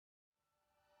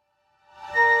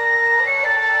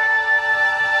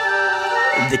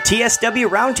The TSW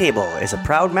Roundtable is a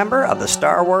proud member of the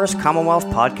Star Wars Commonwealth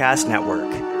Podcast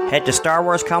Network. Head to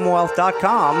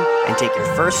StarWarsCommonwealth.com and take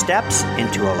your first steps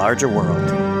into a larger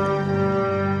world.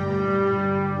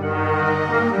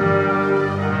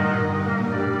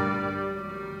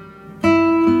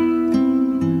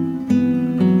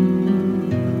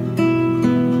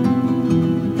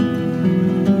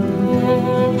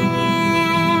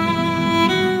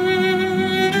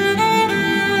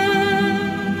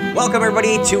 Welcome,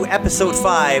 everybody, to Episode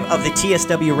 5 of the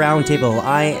TSW Roundtable.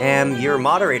 I am your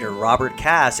moderator, Robert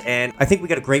Cass, and I think we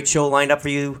got a great show lined up for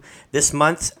you this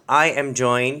month. I am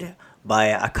joined by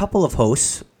a couple of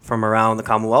hosts from around the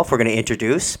Commonwealth we're going to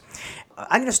introduce.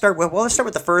 I'm going to start with, let's start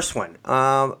with the first one.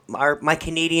 My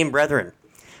Canadian brethren,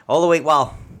 all the way,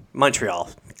 Montreal,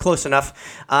 close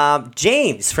enough.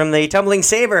 James from the Tumbling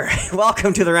Saber,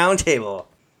 welcome to the Roundtable.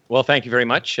 Well, thank you very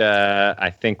much.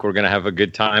 I think we're going to have a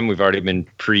good time. We've already been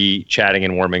pre-chatting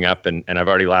and warming up, and I've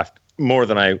already laughed more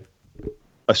than I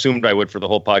assumed I would for the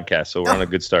whole podcast, so we're on a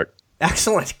good start.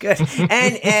 Excellent, good.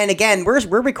 And again,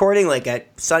 we're recording like at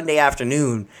Sunday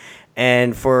afternoon,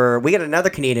 and we got another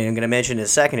Canadian I'm going to mention in a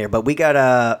second here, but we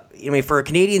got for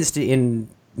Canadians in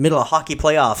middle of hockey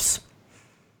playoffs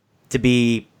to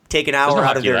be taken out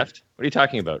out of their... left. What are you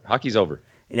talking about? Hockey's over.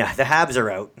 Yeah, the Habs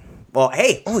are out. Well,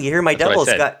 hey, you hear my Devils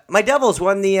my Devils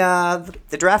won the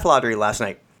draft lottery last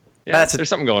night. Yeah, there's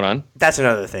something going on. That's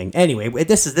another thing. Anyway,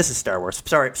 this is Star Wars.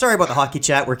 Sorry about the hockey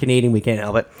chat. We're Canadian, we can't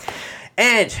help it.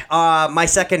 And my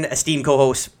second esteemed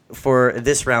co-host for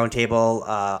this roundtable,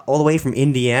 all the way from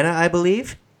Indiana, I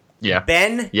believe. Yeah.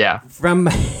 Ben. Yeah. From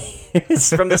the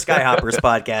Skyhoppers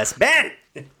podcast. Ben.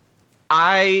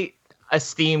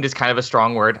 Esteemed is kind of a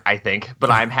strong word, I think, but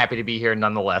I'm happy to be here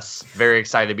nonetheless. Very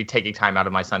excited to be taking time out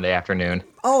of my Sunday afternoon.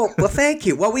 Oh, well, thank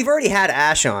you. Well, we've already had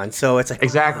Ash on, so it's like...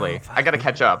 Exactly. I got to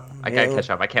catch up. I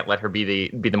can't let her be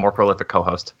the more prolific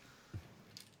co-host.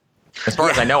 As far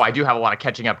as I know, I do have a lot of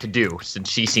catching up to do,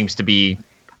 since she seems to be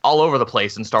all over the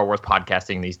place in Star Wars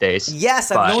podcasting these days.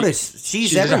 Yes, I've noticed.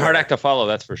 She's a hard act to follow,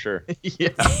 that's for sure. Yeah.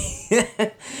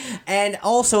 And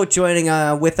also joining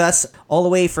with us all the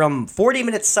way from 40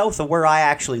 minutes south of where I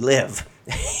actually live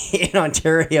in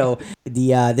Ontario,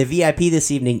 the VIP this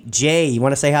evening, Jay. You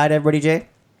want to say hi to everybody, Jay?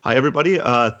 Hi, everybody.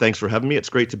 Thanks for having me. It's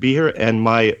great to be here, and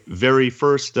my very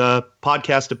first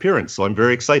podcast appearance, so I'm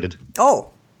very excited.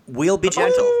 Oh, we'll be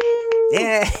gentle.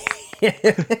 Yeah.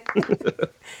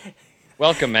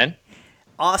 Welcome, man.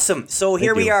 Awesome. So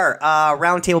here we are,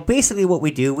 Roundtable. Basically what we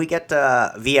do, we get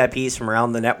VIPs from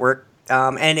around the network.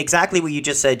 And exactly what you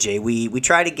just said, Jay. We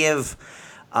try to give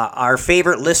our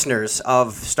favorite listeners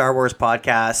of Star Wars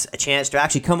podcasts a chance to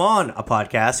actually come on a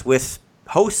podcast with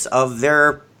hosts of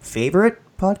their favorite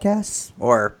podcasts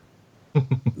or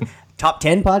top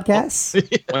 10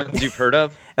 podcasts. Ones you've heard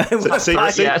of.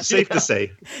 Safe to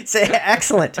say.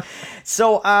 Excellent.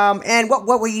 So, and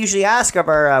what we usually ask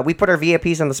of we put our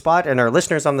VIPs on the spot and our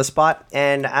listeners on the spot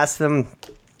and ask them,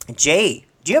 Jay,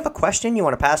 do you have a question you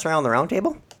want to pass around the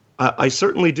roundtable? I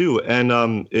certainly do,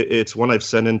 and it's one I've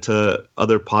sent into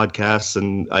other podcasts,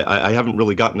 and I haven't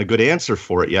really gotten a good answer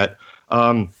for it yet.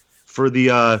 For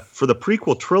the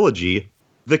prequel trilogy,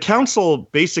 the Council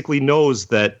basically knows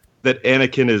that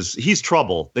Anakin he's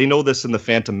trouble. They know this in the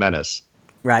Phantom Menace.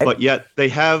 Right. But yet they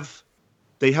have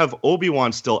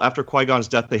Obi-Wan still, after Qui-Gon's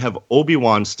death, they have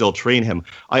Obi-Wan still train him.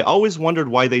 I always wondered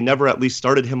why they never at least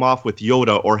started him off with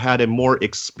Yoda or had a more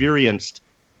experienced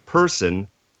person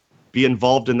be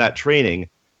involved in that training.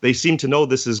 They seem to know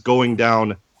this is going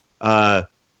down a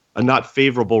not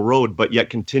favorable road, but yet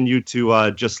continue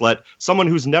to just let someone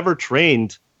who's never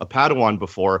trained a Padawan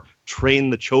before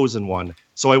train the chosen one.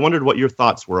 So I wondered what your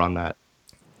thoughts were on that.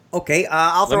 Okay,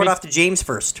 I'll throw it off to James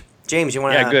first. James, you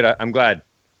want to... Yeah, good. I'm glad.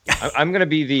 I'm going to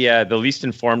be the least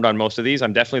informed on most of these.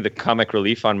 I'm definitely the comic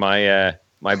relief on my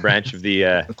branch of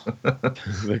the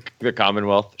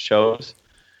Commonwealth shows.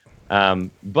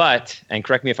 But, and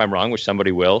correct me if I'm wrong, which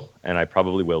somebody will, and I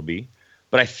probably will be,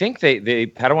 but I think the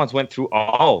Padawans went through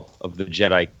all of the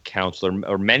Jedi Council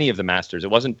or many of the Masters. It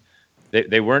wasn't...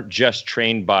 They weren't just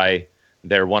trained by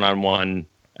their one-on-one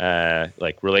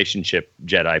relationship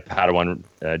Jedi, Padawan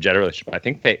Jedi relationship. I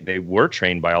think they were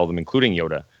trained by all of them, including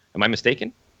Yoda. Am I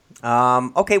mistaken?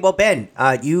 Okay, well, Ben,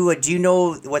 do you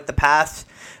know what the path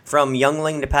from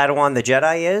youngling to Padawan the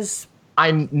Jedi is?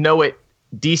 I know it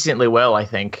decently well, I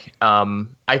think.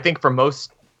 I think for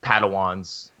most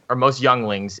Padawans, or most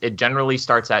younglings, it generally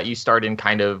starts out, you start in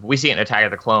we see it in Attack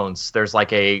of the Clones, there's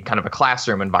like a kind of a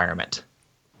classroom environment.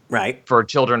 Right. For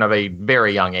children of a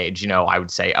very young age, I would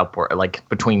say upward, like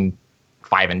between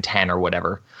 5 and 10 or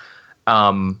whatever.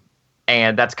 And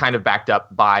that's kind of backed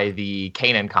up by the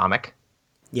Kanan comic.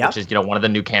 which is one of the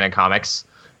new canon comics,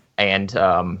 and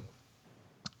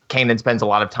Kanan spends a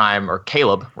lot of time, or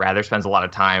Caleb rather spends a lot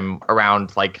of time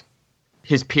around like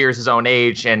his peers his own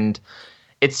age, and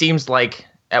it seems like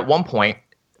at one point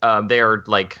they are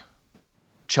like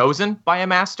chosen by a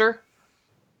master,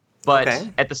 but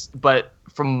but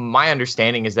from my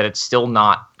understanding is that it's still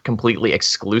not completely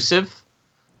exclusive,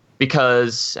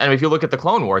 because if you look at the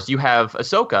Clone Wars, you have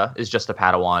Ahsoka is just a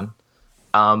Padawan,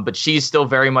 but she's still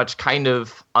very much kind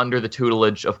of under the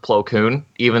tutelage of Plo Koon,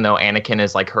 even though Anakin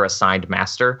is like her assigned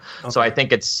master. Okay. So I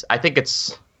think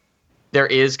it's there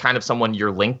is kind of someone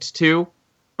you're linked to,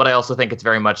 but I also think it's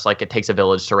very much like it takes a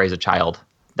village to raise a child,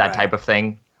 that type of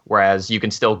thing. Whereas you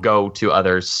can still go to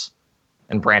others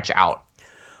and branch out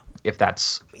if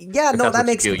that's that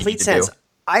makes complete sense.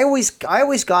 I always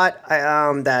got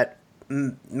that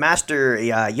Master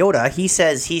Yoda. He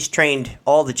says he's trained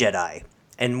all the Jedi.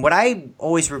 And what I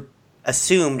always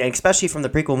assumed, and especially from the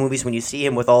prequel movies when you see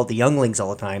him with all the younglings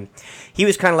all the time, he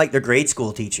was kind of like their grade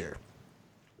school teacher.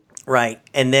 Right.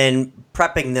 And then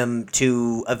prepping them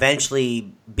to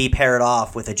eventually be paired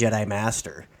off with a Jedi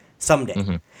Master someday.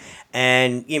 Mm-hmm.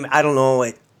 And I don't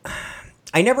know,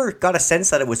 I never got a sense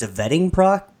that it was a vetting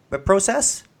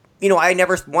process.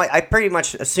 I pretty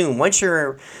much assume once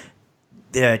you're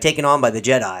taken on by the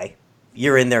Jedi,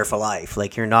 you're in there for life.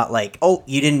 Like, you're not like, oh,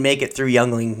 you didn't make it through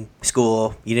youngling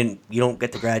school, you don't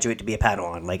get to graduate to be a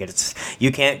Padawan. Like,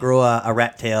 you can't grow a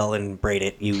rat tail and braid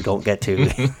it. You don't get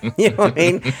to. You know what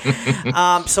I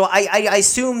mean? So I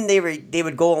assume they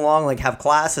would go along, like, have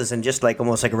classes and just like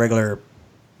almost like a regular,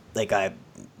 like a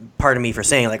pardon me for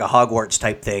saying, like a Hogwarts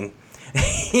type thing.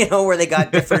 Where they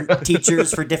got different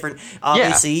teachers for different,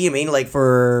 obviously, like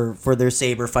for their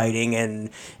saber fighting and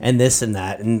this and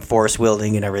that and force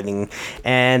wielding and everything.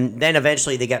 And then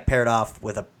eventually they got paired off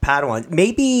with a Padawan.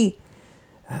 Maybe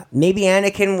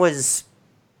Anakin was,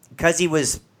 because he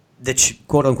was the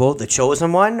quote unquote the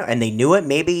chosen one and they knew it,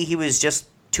 maybe he was just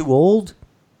too old.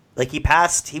 Like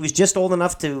he was just old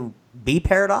enough to be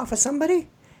paired off with somebody.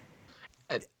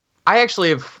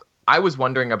 I was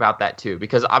wondering about that too,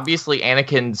 because obviously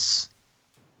Anakin's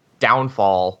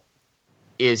downfall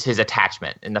is his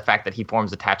attachment and the fact that he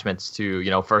forms attachments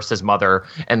to, first his mother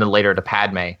and then later to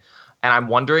Padme. And I'm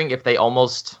wondering if they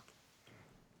almost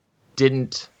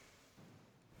didn't,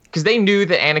 because they knew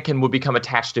that Anakin would become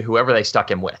attached to whoever they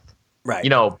stuck him with. Right.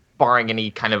 Barring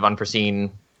any kind of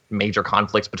unforeseen major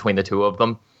conflicts between the two of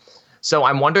them. So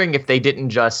I'm wondering if they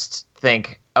didn't just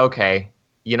think, okay,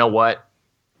 you know what?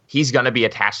 He's going to be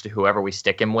attached to whoever we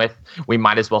stick him with. We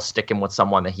might as well stick him with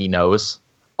someone that he knows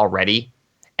already.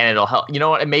 And it'll help. You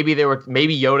know what? And maybe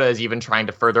Yoda is even trying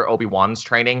to further Obi-Wan's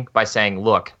training by saying,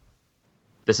 look,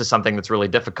 this is something that's really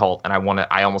difficult. And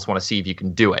I almost want to see if you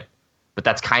can do it. But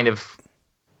that's kind of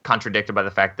contradicted by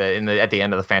the fact that at the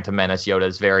end of The Phantom Menace, Yoda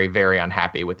is very, very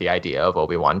unhappy with the idea of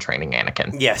Obi-Wan training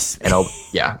Anakin. Yes. And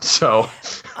so.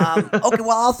 Okay,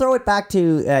 well, I'll throw it back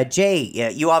to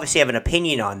Jay. You obviously have an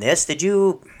opinion on this. Do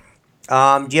you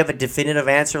have a definitive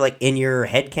answer, like in your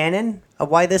headcanon, of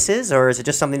why this is, or is it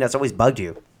just something that's always bugged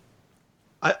you?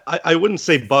 I wouldn't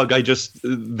say bug.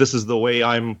 This is the way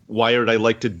I'm wired. I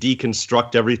like to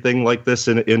deconstruct everything like this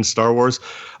in Star Wars.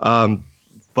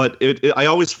 But I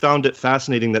always found it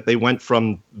fascinating that they went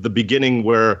from the beginning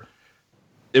where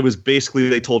it was basically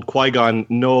they told Qui-Gon,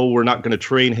 no, we're not going to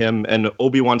train him. And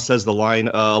Obi-Wan says the line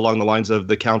along the lines of,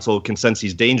 the council can sense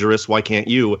he's dangerous. Why can't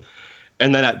you?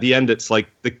 And then at the end, it's like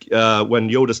when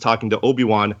Yoda's talking to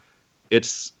Obi-Wan,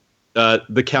 it's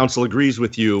the council agrees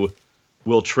with you.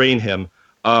 We'll train him.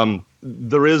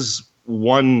 There is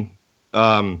one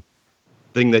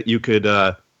thing that you could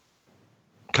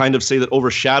kind of say that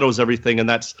overshadows everything, and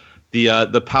that's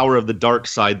the power of the dark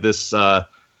side. This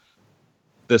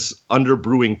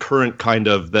underbrewing current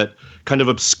that kind of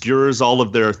obscures all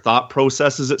of their thought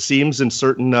processes. It seems in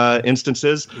certain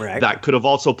instances that could have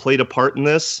also played a part in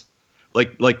this.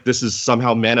 Like this is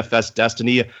somehow manifest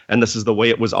destiny, and this is the way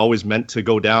it was always meant to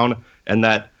go down, and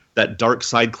that dark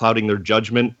side clouding their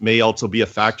judgment may also be a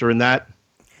factor in that.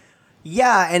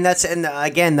 Yeah, and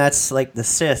again, that's like the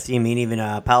Sith. Even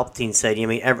Palpatine said,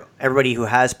 everybody who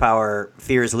has power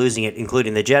fears losing it,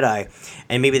 including the Jedi.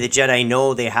 And maybe the Jedi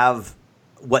know they have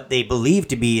what they believe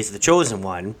to be is the chosen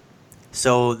one.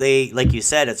 So they, like you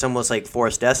said, it's almost like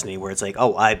forced destiny, where it's like,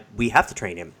 we have to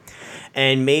train him.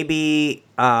 And maybe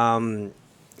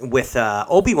with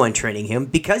Obi-Wan training him,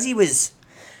 because he was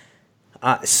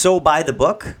so by the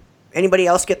book. Anybody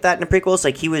else get that in the prequels?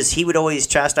 Like, he would always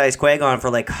chastise Qui-Gon for,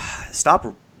 like, stop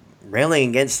railing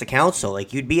against the council.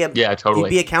 Like, you'd be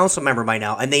a council member by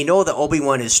now. And they know that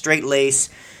Obi-Wan is straight lace.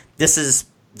 This is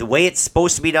the way it's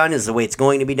supposed to be done is the way it's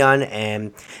going to be done,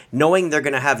 and knowing they're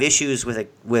going to have issues with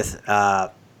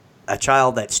a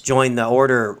child that's joined the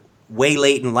order way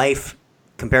late in life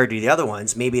compared to the other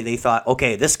ones, maybe they thought,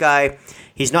 okay, this guy,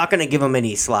 he's not going to give him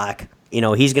any slack.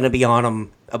 He's going to be on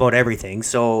him about everything.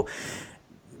 So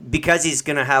because he's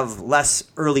going to have less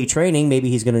early training, maybe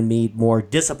he's going to need more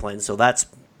discipline. So that's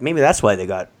why they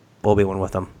got Obi-Wan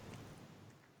with him.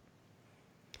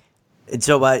 And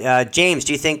so, James,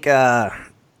 do you think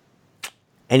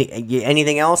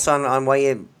anything else on why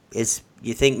you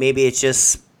think maybe it's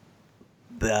just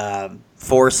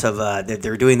force of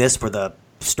they're doing this for the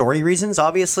story reasons,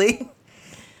 obviously?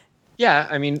 Yeah,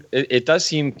 I mean, it does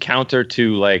seem counter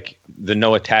to like the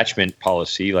no attachment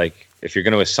policy. Like, if you're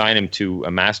going to assign him to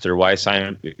a master, why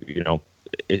assign him?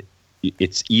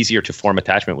 It's easier to form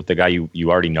attachment with the guy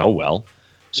you already know well.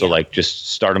 So, like,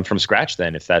 just start him from scratch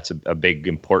then, if that's a big,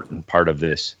 important part of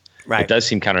this. Right. It does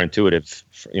seem counterintuitive,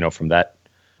 from that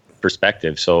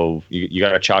perspective. So you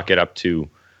got to chalk it up to,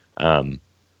 and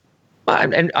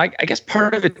I guess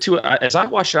part of it too, as I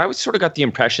watched it, I sort of got the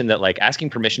impression that like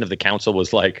asking permission of the council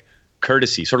was like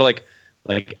courtesy, sort of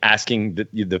like asking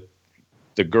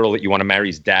the girl that you want to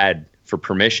marry's dad for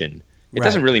permission. It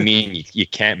doesn't really mean you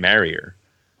can't marry her.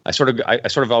 I sort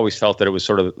of always felt that it was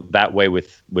sort of that way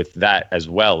with that as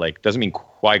well. Like, doesn't mean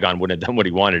Qui-Gon wouldn't have done what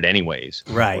he wanted anyways.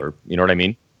 Right. Or, you know what I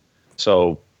mean?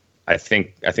 So I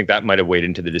think that might have weighed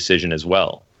into the decision as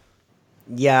well.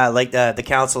 Yeah, like the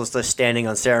council is just standing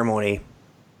on ceremony.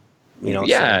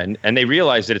 Yeah, so. and they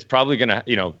realize that it's probably going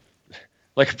to,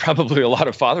 like probably a lot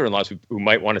of father-in-laws who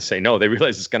might want to say no. They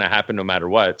realize it's going to happen no matter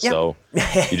what. Yep. So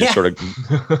you just sort of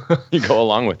you go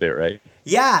along with it, right?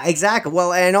 Yeah, exactly.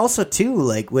 Well, and also too,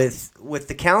 like with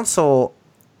the council,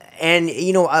 and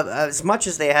as much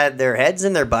as they had their heads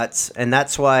in their butts, and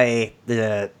that's why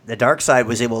the dark side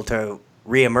was able to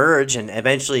reemerge and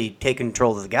eventually take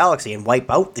control of the galaxy and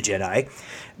wipe out the Jedi.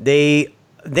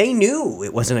 They knew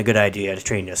it wasn't a good idea to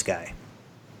train this guy.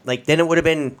 Like, then it would have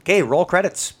been, okay, roll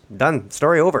credits, done,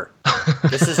 story over.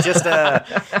 This is just a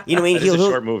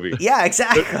short movie. Yeah,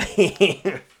 exactly.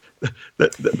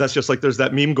 That's just like there's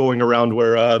that meme going around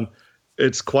where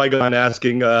it's Qui-Gon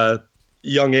asking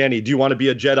young Annie, do you want to be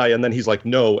a Jedi? And then he's like,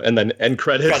 no. And then end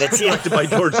credits directed by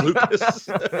George Lucas.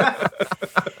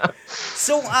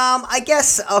 So I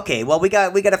guess, okay, well, we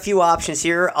got a few options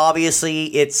here.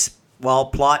 Obviously,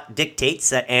 plot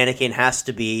dictates that Anakin has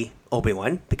to be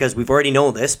Obi-Wan, because we've already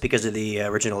known this because of the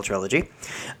original trilogy.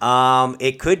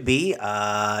 It could be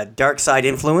dark side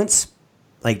influence,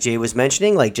 like Jay was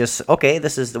mentioning, like just, okay,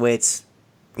 this is the way it's,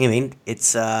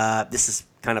 this is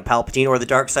kind of Palpatine, or the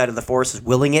dark side of the Force is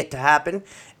willing it to happen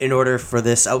in order for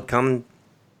this outcome,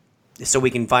 so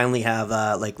we can finally have,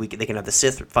 they can have the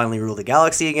Sith finally rule the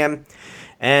galaxy again.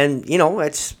 And,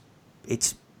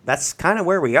 that's kind of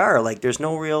where we are. Like, there's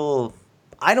no real,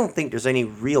 I don't think there's any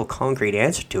real concrete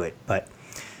answer to it, but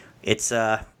it's,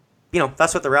 that's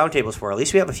what the roundtable's for. At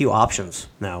least we have a few options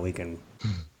now we can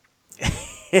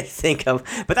think of.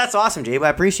 But that's awesome, Jay. I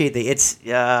appreciate it's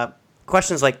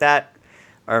questions like that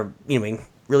are,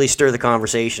 really stir the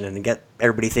conversation and get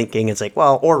everybody thinking. It's like,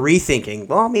 well, or rethinking,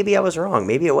 well, maybe I was wrong.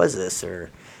 Maybe it was this, or,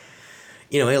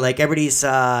 like everybody's,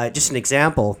 just an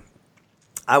example.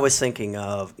 I was thinking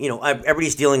of,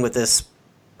 everybody's dealing with this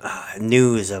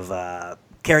news of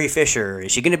Carrie Fisher.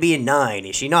 Is she going to be in 9?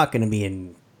 Is she not going to be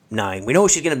in 9? We know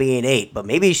she's going to be in 8, but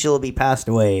maybe she'll be passed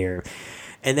away.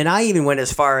 And then I even went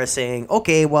as far as saying,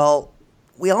 okay, well,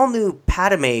 we all knew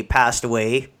Padme passed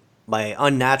away by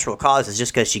unnatural causes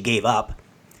just because she gave up.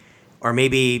 Or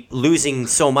maybe losing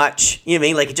so much,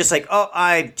 like just like,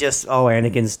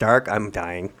 Anakin's dark, I'm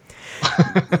dying.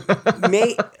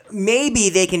 Maybe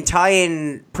they can tie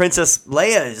in Princess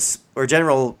Leia's or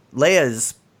General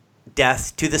Leia's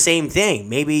death to the same thing.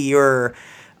 Maybe you're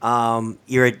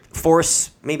a Force,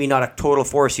 maybe not a total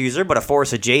Force user, but a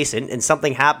Force adjacent, and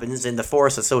something happens in the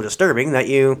Force that's so disturbing that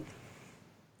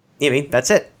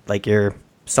that's it. Like you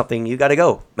got to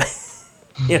go.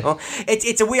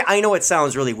 It's a weird. I know it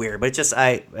sounds really weird, but it's just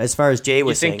as far as Jay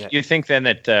was saying. You think then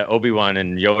that Obi-Wan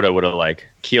and Yoda would have like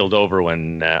keeled over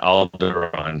when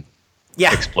Alderaan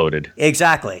exploded?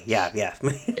 Exactly. Yeah.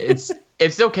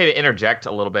 It's okay to interject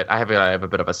a little bit. I have a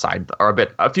bit of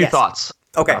a few thoughts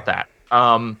about that.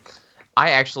 I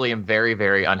actually am very,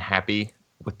 very unhappy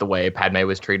with the way Padme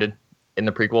was treated in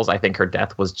the prequels. I think her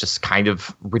death was just kind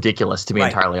of ridiculous, to be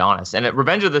entirely honest. And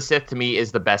Revenge of the Sith to me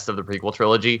is the best of the prequel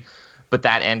trilogy. But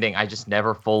that ending, I just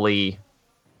never fully,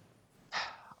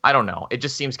 I don't know. It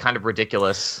just seems kind of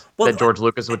ridiculous that George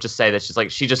Lucas would just say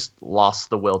that she just lost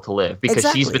the will to live because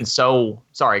she's been so,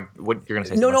 sorry, what you're going to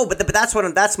say? No, but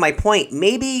that's my point.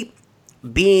 Maybe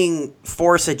being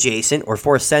Force adjacent or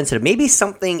Force sensitive, maybe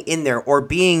something in there, or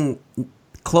being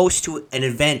close to an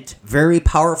event very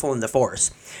powerful in the Force,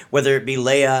 whether it be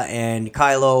Leia and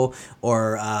Kylo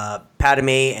or Padme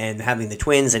and having the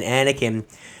twins and Anakin.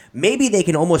 Maybe they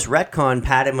can almost retcon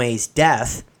Padme's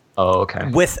death. Oh, okay.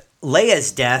 With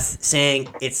Leia's death, saying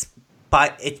it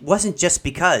wasn't just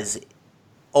because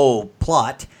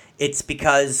plot. It's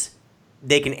because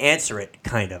they can answer it,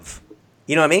 kind of.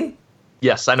 You know what I mean?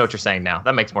 Yes, I know what you're saying now.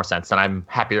 That makes more sense, and I'm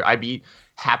happier. I'd be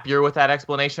happier with that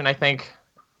explanation, I think.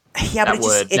 Yeah, but that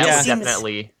would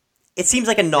definitely. It seems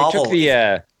like a novel.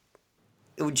 They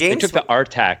James took the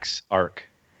Artax arc.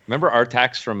 Remember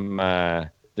Artax from the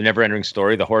Never-Ending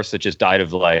Story, the horse that just died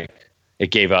of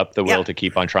it gave up the will to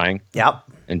keep on trying. Yep.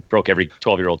 And broke every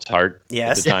 12-year-old's heart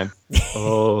at the time.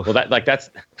 Oh, well,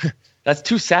 that's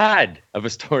too sad of a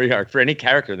story arc for any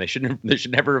character. They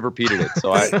should never have repeated it.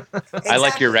 So I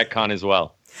like your retcon as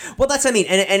well. Well, that's what I mean,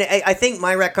 and I think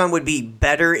my retcon would be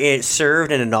better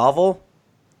served in a novel.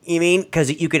 You mean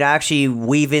because you could actually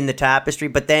weave in the tapestry,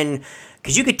 but then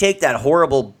because you could take that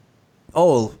horrible,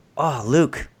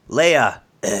 Luke, Leia.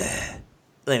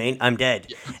 I mean, I'm dead.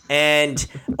 Yeah. And,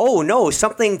 no,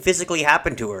 something physically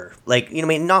happened to her.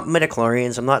 Not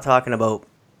midichlorians. I'm not talking about,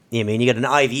 you get an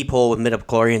IV pole with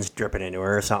midichlorians dripping into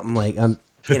her or something. But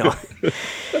you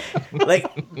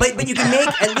can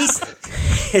make at least,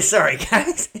 sorry,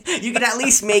 guys. You can at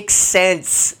least make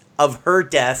sense of her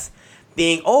death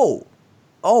being,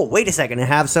 wait a second, and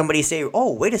have somebody say,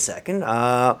 wait a second,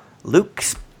 Luke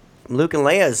and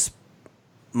Leia's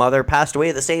mother passed away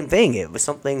of the same thing. It was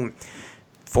something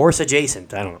Force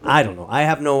adjacent. I don't know. I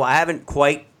haven't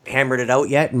quite hammered it out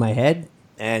yet in my head,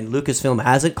 and Lucasfilm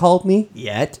hasn't called me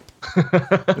yet.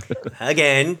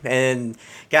 Again, and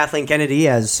Kathleen Kennedy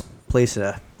has placed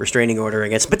a restraining order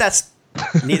against, but that's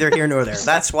neither here nor there.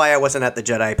 That's why I wasn't at the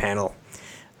Jedi panel.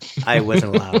 I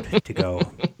wasn't allowed to go,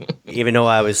 even though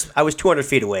I was 200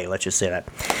 feet away. Let's just say that.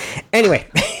 Anyway,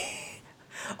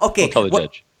 okay. We'll tell the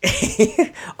judge.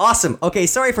 Awesome. Okay,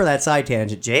 sorry for that side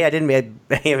tangent, Jay. I mean,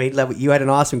 you had an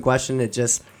awesome question. It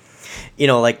just,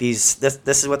 this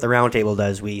is what the round table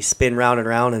does. We spin round and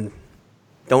round and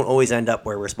don't always end up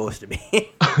where we're supposed to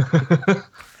be.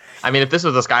 I mean, if this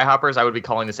was the Skyhoppers, I would be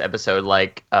calling this episode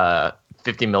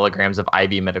 50 milligrams of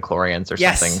IV midichlorians or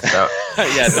something. So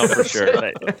yeah, no, for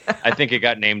sure. I think it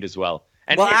got named as well.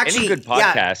 And any good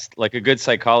podcast, like a good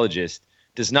psychologist,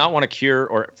 does not want to cure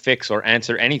or fix or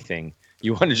answer anything.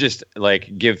 You want to just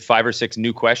give 5 or 6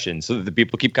 new questions so that the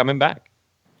people keep coming back.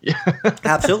 Yeah.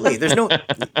 Absolutely.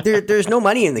 There's no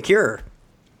money in the cure.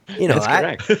 That's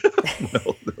correct.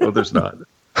 No, there's not.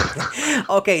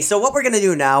 Okay, so what we're going to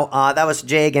do now, that was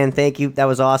Jay again. Thank you. That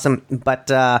was awesome. But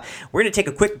we're going to take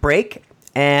a quick break.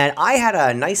 And I had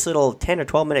a nice little 10 or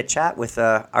 12 minute chat with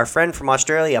our friend from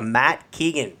Australia, Matt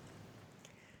Keegan.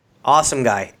 Awesome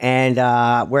guy. And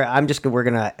we're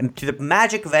gonna, to the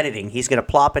magic of editing, he's gonna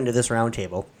plop into this round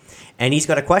table, and he's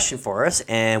got a question for us.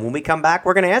 And when we come back,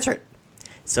 we're gonna answer it.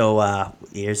 So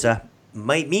here's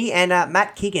me and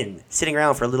Matt Keegan sitting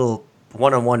around for a little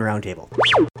one-on-one round table.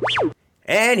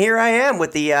 And here I am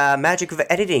with the magic of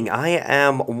editing. I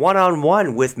am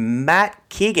one-on-one with Matt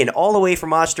Keegan, all the way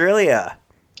from Australia.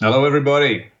 Hello,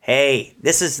 everybody. Hey,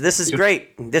 this is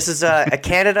great. This is a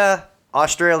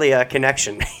Canada-Australia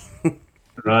connection.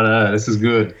 Right, this is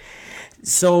good.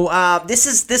 So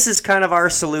this is kind of our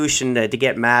solution to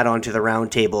get Matt onto the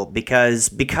round table because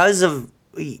of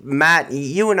Matt,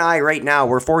 you and I right now,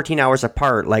 we're 14 hours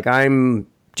apart. I'm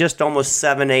just almost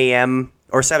 7 a.m.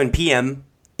 or 7 p.m.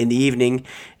 in the evening,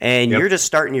 and You're just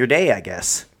starting your day, I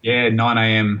guess. Yeah, 9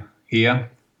 a.m.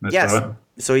 here. That's right.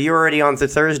 So you're already on to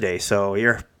Thursday, so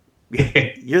you're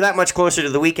that much closer to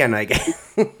the weekend, I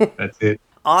guess. That's it.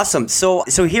 Awesome. So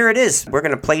here it is. We're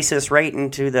going to place this right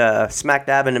into the smack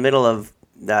dab in the middle of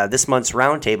this month's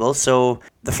roundtable. So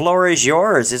the floor is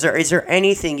yours. Is there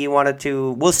anything you wanted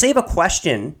to? We'll save a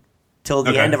question till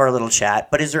the end of our little chat.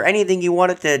 But is there anything you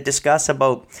wanted to discuss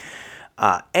about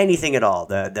anything at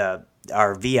all?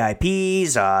 Our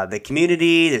VIPs, the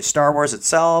community, the Star Wars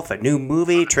itself, a new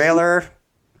movie trailer.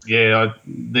 Yeah,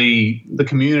 the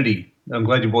community. I'm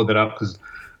glad you brought that up because.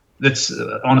 That's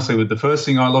honestly with the first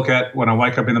thing I look at when I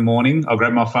wake up in the morning. I'll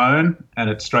grab my phone and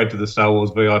it's straight to the Star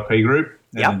Wars VIP group.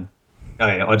 And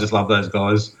I just love those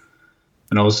guys.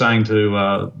 And I was saying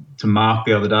to Mark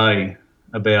the other day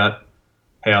about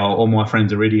how all my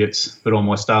friends are idiots, but all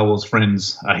my Star Wars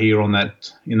friends are here in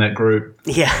that group.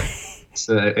 Yeah.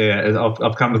 So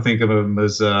I've come to think of them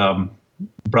as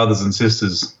brothers and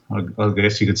sisters, I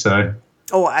guess you could say.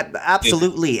 Oh,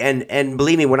 absolutely. And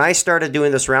believe me, when I started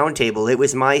doing this roundtable, it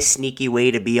was my sneaky way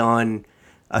to be on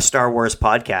a Star Wars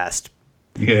podcast.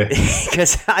 Yeah.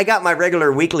 Because I got my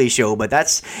regular weekly show, but I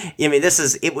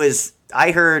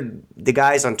heard the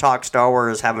guys on Talk Star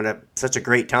Wars having such a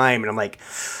great time, and I'm like,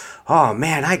 oh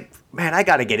man, I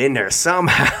got to get in there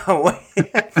somehow.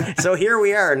 So here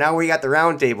we are. Now we got the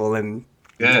roundtable, and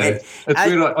yeah, it's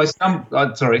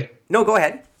weird. Sorry. No, go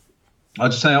ahead. I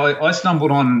just say I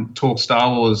stumbled on Talk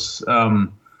Star Wars.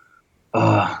 What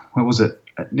was it?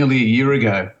 Nearly a year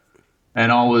ago,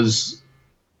 and I was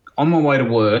on my way to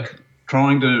work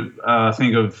trying to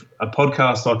think of a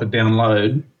podcast I could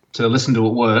download to listen to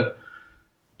at work,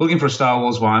 looking for a Star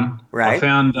Wars one. Right. I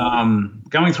found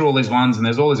going through all these ones, and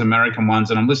there's all these American ones,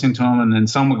 and I'm listening to them, and then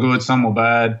some were good, some were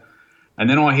bad. And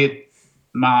then I hit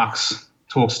Mark's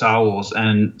Talk Star Wars,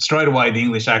 and straight away the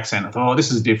English accent. I thought, oh,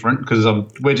 this is different, because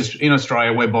we're just in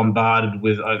Australia, we're bombarded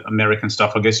with American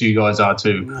stuff. I guess you guys are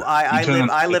too.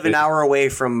 I live an hour away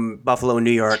from Buffalo,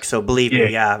 New York, so believe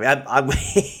me, yeah.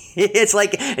 It's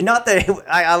like, not that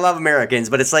I love Americans,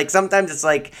 but it's like sometimes it's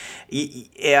like,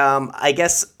 I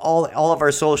guess all of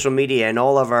our social media and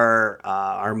all of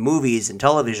our movies and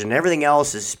television and everything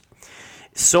else is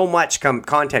so much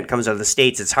content comes out of the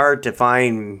States. It's hard to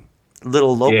find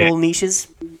little local niches.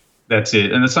 That's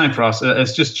it, and the same for us.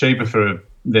 It's just cheaper for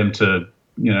them to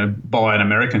buy an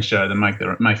American show than make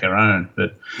their own.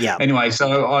 But anyway,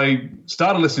 so I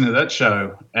started listening to that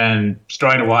show, and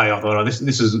straight away I thought, oh, this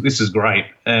is great,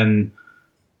 and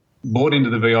bought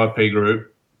into the VIP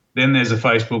group. Then there's a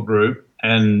Facebook group,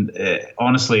 and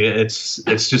honestly, it's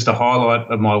just a highlight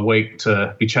of my week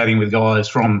to be chatting with guys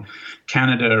from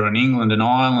Canada and England and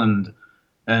Ireland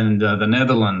and the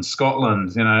Netherlands,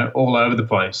 Scotland, all over the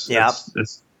place. Yeah,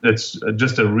 it's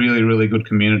just a really, really good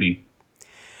community.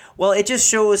 Well, it just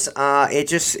shows.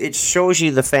 It shows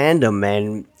you the fandom,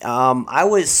 and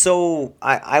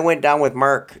I went down with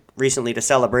Mark recently to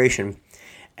Celebration,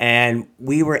 and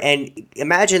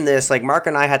imagine this: like Mark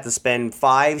and I had to spend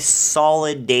 5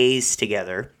 solid days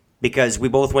together because we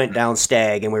both went down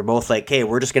Stag, and we were both like, "Okay,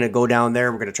 we're just going to go down there.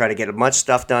 We're going to try to get as much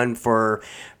stuff done for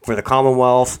the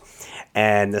Commonwealth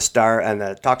and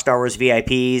the Talk Star Wars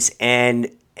VIPs."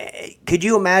 And could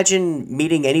you imagine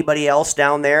meeting anybody else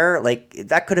down there? Like,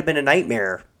 that could have been a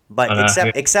nightmare. But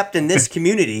except in this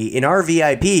community, in our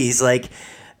VIPs, like,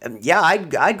 yeah,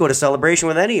 I'd go to Celebration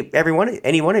with any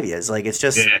one of you. It's like, it's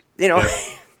just Yeah.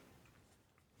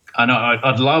 I know.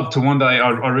 I'd love to one day.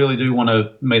 I really do want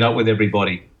to meet up with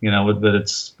everybody. But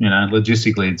it's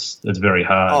logistically it's very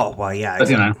hard. Oh well, yeah.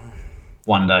 But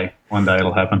one day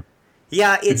it'll happen.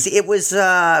 Yeah, it was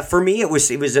for me. It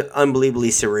was unbelievably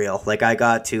surreal. Like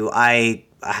I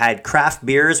had craft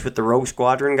beers with the Rogue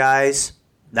Squadron guys.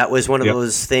 That was one of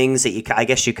those things that I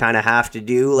guess you kind of have to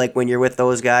do, like when you're with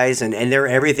those guys, and they're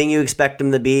everything you expect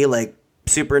them to be, like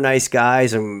super nice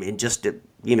guys and just a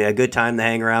good time to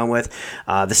hang around with.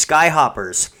 The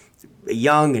Skyhoppers,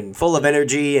 young and full of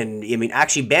energy, and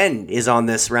actually Ben is on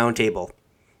this roundtable.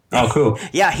 Oh, cool.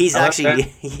 Yeah, he's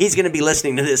going to be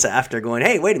listening to this after, going,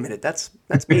 "Hey, wait a minute, that's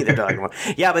me they're talking about."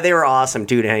 Yeah, but they were awesome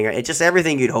too to hang out. It's just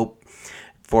everything you'd hope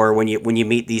for when you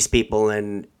meet these people,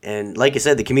 and like you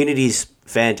said, the community's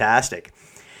fantastic.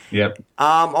 Yep.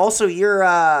 Also, you're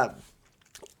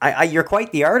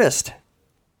quite the artist.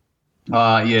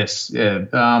 Yes. Yeah.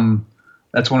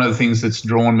 That's one of the things that's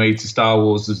drawn me to Star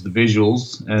Wars is the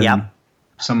visuals, and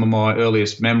some of my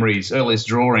earliest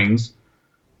drawings,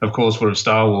 of course, were of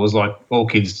Star Wars. Like all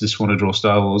kids just want to draw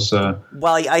Star Wars. So.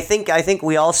 Well, I think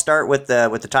we all start with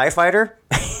the TIE Fighter.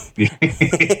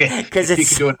 Because you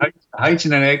can do an H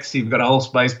and an X, you've got a whole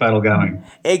space battle going.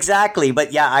 Exactly,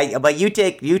 but but you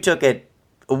took it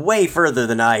way further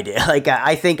than I did. Like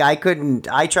I think I couldn't.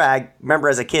 I remember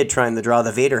as a kid trying to draw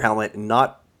the Vader helmet and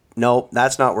nope,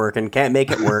 that's not working. Can't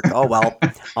make it work. Oh well,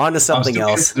 on to something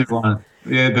else.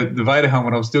 Yeah, the Vader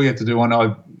helmet. I'm still yet to do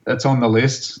one. That's on the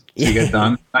list to get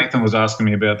done. Nathan was asking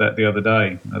me about that the other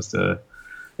day.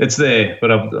 It's there, but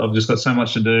I've just got so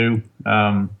much to do.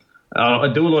 I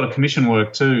do a lot of commission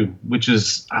work too, which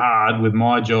is hard with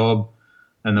my job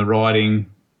and the writing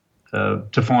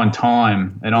to find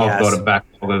time. And I've got a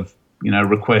backlog of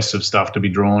requests of stuff to be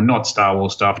drawn, not Star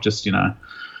Wars stuff, just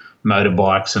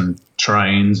motorbikes and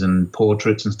trains and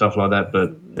portraits and stuff like that.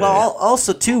 But well,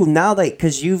 also too, now that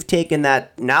because you've taken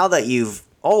that, now that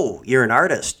you're an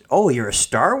artist. Oh, you're a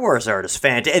Star Wars artist,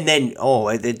 and then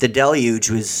the deluge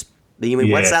was.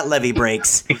 Once that levee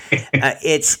breaks,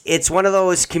 it's one of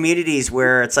those communities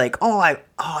where it's like, I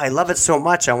love it so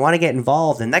much, I want to get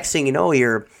involved. And next thing you know,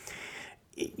 your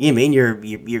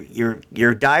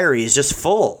diary is just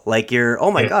full. Like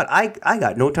God, I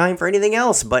got no time for anything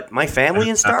else but my family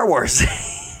and Star Wars.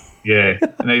 Yeah,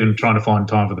 and even trying to find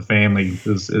time for the family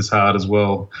is hard as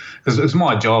well. Because it's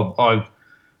my job. I'm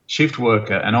shift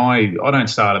worker, and I don't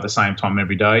start at the same time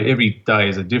every day. Every day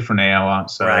is a different hour,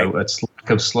 so it's lack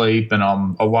of sleep, and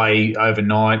I'm away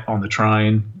overnight on the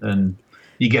train, and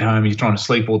you get home, you're trying to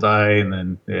sleep all day, and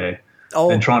then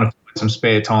then trying to find some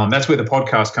spare time. That's where the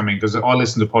podcasts come in, because I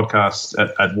listen to podcasts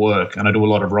at work, and I do a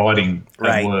lot of writing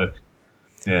at work.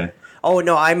 Yeah. Oh,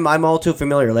 no, I'm all too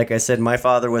familiar. Like I said, my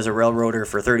father was a railroader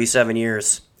for 37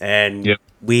 years, and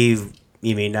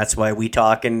that's why we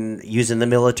talk and using the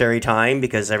military time,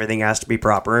 because everything has to be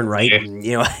proper and right. Yeah. And,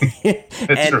 you know,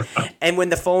 and when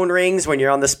the phone rings, when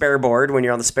you're on the spare board, when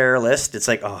you're on the spare list, it's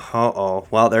like,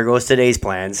 well, there goes today's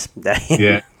plans.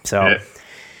 Yeah. So yeah.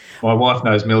 My wife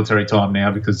knows military time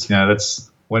now, because, you know, that's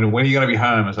when are you going to be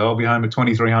home? I said, I'll be home at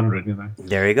 2300, you know.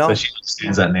 There you go. So she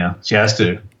understands that now. She has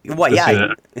to. Well,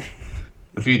 yeah.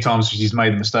 A few times she's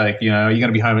made the mistake, you know, are you going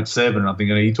to be home at 7? I'm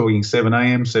thinking, are you talking 7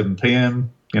 a.m., 7 p.m.,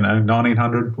 you know,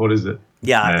 1900? What is it?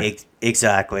 Yeah.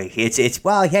 Exactly. It's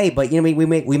well, hey, but, you know,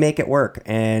 we make it work.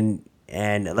 And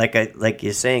like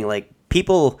you're saying, like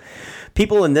people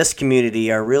in this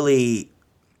community are really,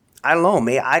 I don't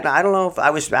know, I don't know if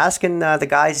I was asking the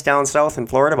guys down south in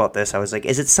Florida about this. I was like,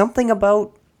 is it something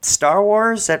about Star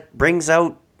Wars that brings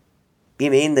out,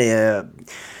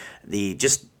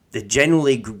 the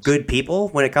genuinely good people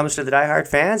when it comes to the diehard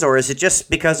fans, or is it just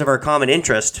because of our common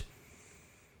interest?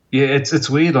 Yeah, it's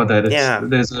weird like that.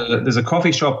 There's a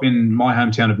coffee shop in my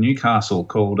hometown of Newcastle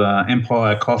called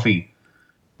Empire Coffee,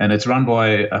 and it's run by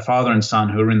a father and son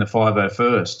who are in the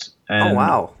 501st. And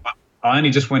wow! I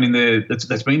only just went in there.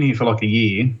 That's been here for like a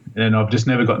year, and I've just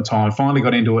never gotten time. Finally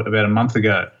got into it about a month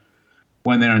ago.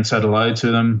 Went there and said hello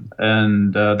to them,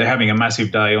 and they're having a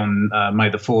massive day on May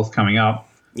the 4th coming up.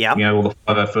 Yeah. You know, all the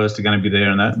 501st are going to be there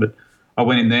and that. But I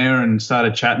went in there and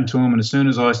started chatting to them. And as soon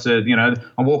as I said, you know,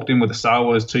 I walked in with a Star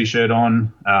Wars T-shirt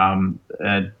on,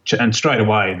 and straight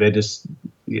away they're just,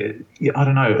 I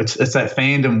don't know. It's that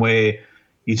fandom where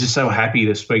you're just so happy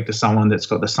to speak to someone that's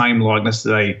got the same likeness.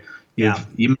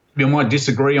 You might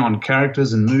disagree on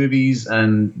characters and movies,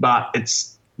 but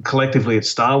it's collectively it's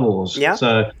Star Wars. Yeah.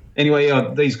 So. Anyway,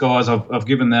 these guys, I've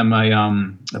given them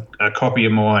a copy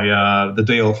of my the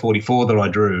DL44 that I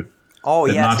drew. Oh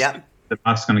yes, That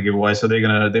Mark's going to give away. So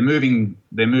they're moving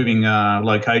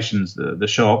locations, the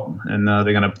shop, and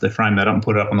they frame that up and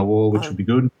put it up on the wall, which would be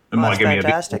good. It might give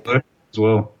fantastic. me a bit as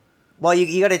well. Well,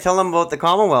 you got to tell them about the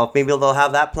Commonwealth. Maybe they'll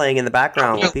have that playing in the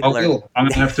background. I will. I'm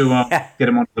going to have to get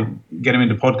them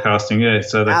into podcasting. Yeah,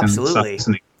 so they can start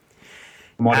listening.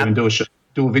 I might even do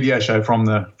a video show from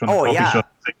the coffee shop.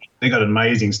 They got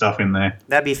amazing stuff in there.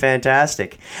 That'd be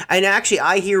fantastic. And actually,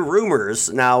 I hear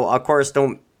rumors now. Of course,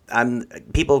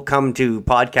 people come to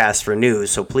podcasts for news,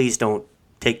 so please don't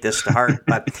take this to heart.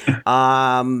 But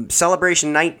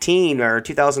Celebration 19 or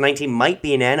 2019 might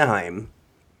be in Anaheim.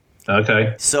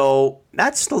 Okay. So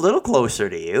that's a little closer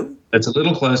to you. It's a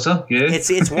little closer. Yeah.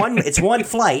 It's one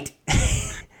flight.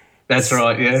 That's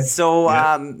right. Yeah.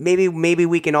 So maybe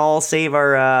we can all save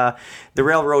our the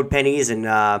railroad pennies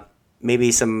and.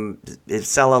 Maybe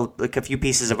sell a few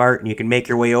pieces of art, and you can make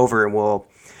your way over, and we'll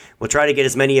try to get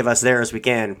as many of us there as we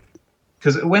can.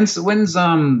 Because when's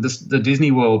the Disney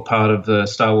World part of the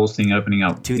Star Wars thing opening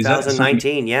up?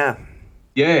 2019, yeah.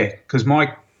 Yeah, because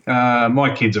my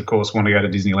kids, of course, want to go to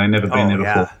Disneyland. Never been there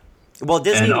before. Well,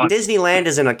 Disneyland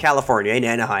is in California, in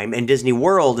Anaheim, and Disney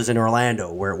World is in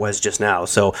Orlando, where it was just now.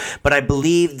 So, but I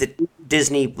believe that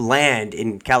Disneyland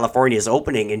in California is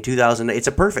opening in 2000. It's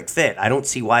a perfect fit. I don't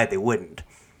see why they wouldn't.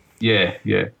 Yeah.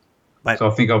 But, so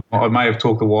I think I may have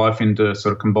talked the wife into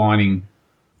sort of combining.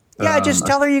 Yeah, just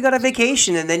tell her you got a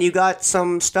vacation and then you got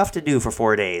some stuff to do for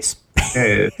 4 days.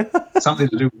 Yeah, something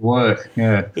to do with work.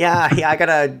 Yeah. Yeah, I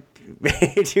gotta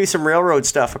do some railroad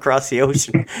stuff across the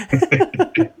ocean.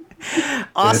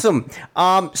 Awesome.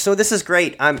 So this is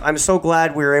great. I'm so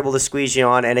glad we were able to squeeze you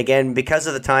on. And again, because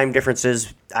of the time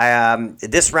differences,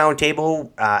 this roundtable,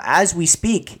 as we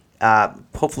speak,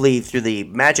 hopefully through the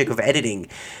magic of editing,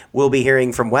 we'll be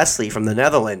hearing from Wesley from the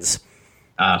Netherlands.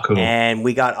 Cool. And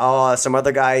we got some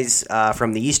other guys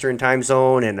from the Eastern time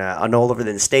zone and all over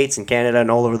the States and Canada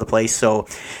and all over the place. So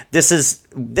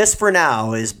this for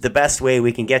now is the best way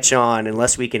we can get you on,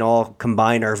 unless we can all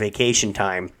combine our vacation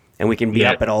time. And we can be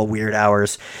up at all weird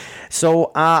hours.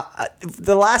 So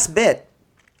the last bit,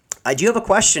 do you have a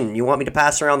question you want me to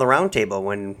pass around the round table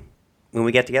when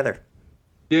we get together?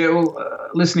 Yeah, well,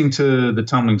 listening to the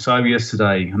Tumbling Sober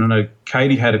yesterday, I don't know,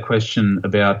 Katie had a question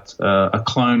about a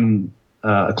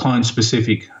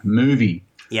clone-specific movie.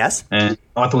 Yes. And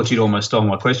I thought she'd almost stole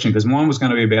my question, because mine was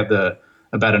going to be about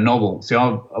about a novel. See,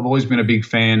 I've always been a big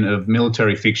fan of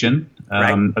military fiction.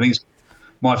 Right. I think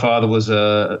my father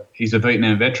he's a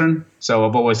Vietnam veteran, so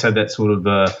I've always had that sort of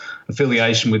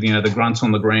affiliation with, the grunts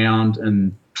on the ground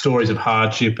and stories of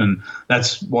hardship, and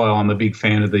that's why I'm a big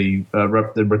fan of the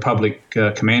Republic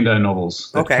Commando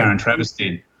novels that Karen Travis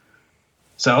did.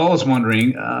 So I was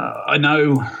wondering, I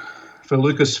know for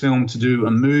Lucasfilm to do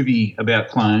a movie about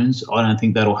clones, I don't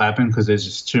think that'll happen because there's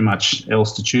just too much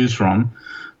else to choose from.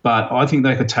 But I think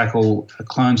they could tackle a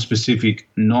clone-specific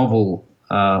novel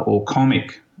or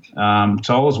comic.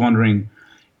 So I was wondering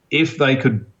if they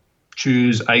could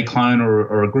choose a clone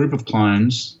or a group of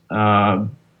clones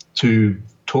to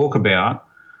talk about,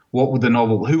 who would the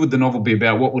novel be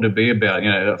about? What would it be about?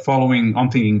 I'm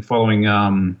thinking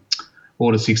following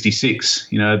Order 66.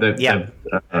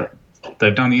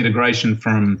 They've done the integration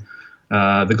from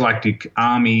the Galactic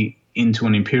Army into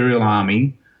an Imperial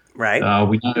Army. Right.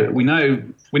 We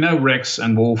know Rex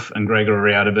and Wolf and Gregor are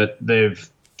out of it. They've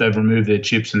removed their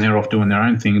chips and they're off doing their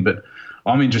own thing. But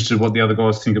I'm interested what the other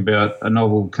guys think about a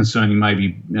novel concerning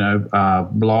maybe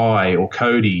Bly or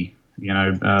Cody.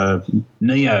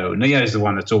 Neo. Neo's the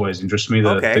one that's always interested me.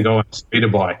 The guy on the speeder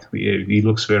bike. He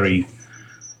looks very,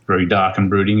 very dark and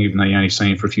brooding, even though you only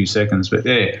see him for a few seconds. But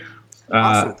yeah,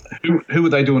 awesome. Who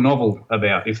would they do a novel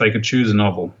about if they could choose a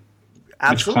novel?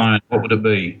 Absolutely. Which clone? What would it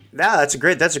be? Yeah, that's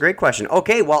a great question.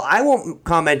 Okay, well, I won't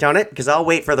comment on it because I'll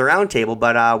wait for the roundtable.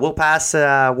 But we'll pass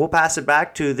it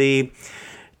back to the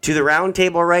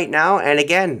roundtable right now. And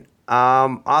again,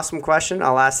 awesome question.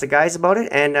 I'll ask the guys about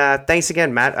it. And thanks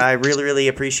again, Matt. I really, really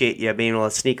appreciate you being able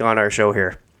to sneak on our show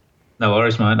here. No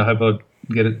worries, mate. I hope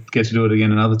I get to do it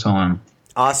again another time.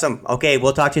 Awesome. Okay,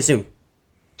 we'll talk to you soon.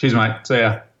 Cheers, mate. See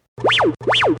ya.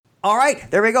 All right,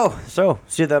 there we go. So,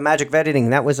 to the magic of editing,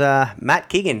 that was Matt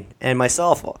Keegan and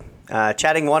myself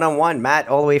chatting one-on-one. Matt,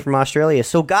 all the way from Australia.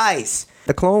 So, guys,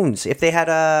 the clones, if they had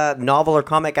a novel or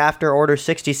comic after Order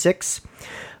 66,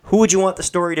 who would you want the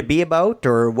story to be about,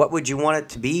 or what would you want it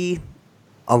to be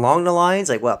along the lines,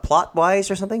 like what, plot-wise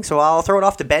or something? So, I'll throw it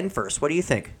off to Ben first. What do you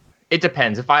think? It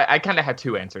depends. If I kind of had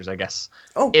two answers, I guess.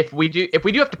 Oh. If we do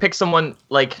have to pick someone,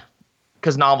 like,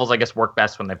 because novels, I guess, work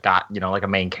best when they've got, like a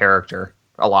main character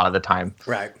a lot of the time.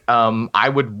 Right. I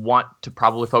would want to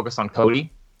probably focus on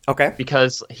Cody. Okay.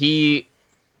 Because he's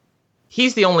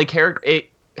the only character.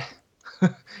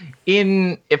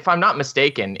 If I'm not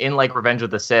mistaken, in like Revenge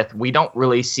of the Sith, we don't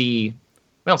see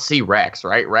Rex,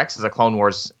 right? Rex is a Clone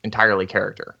Wars entirely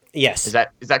character. Yes. Is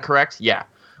that correct? Yeah.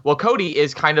 Well, Cody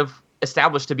is kind of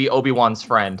established to be Obi-Wan's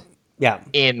friend. Yeah.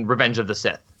 In Revenge of the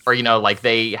Sith, or like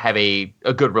they have a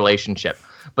good relationship.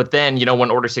 But then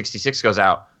when Order 66 goes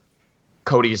out,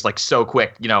 Cody is like so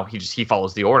quick, he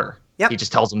follows the order. Yep. He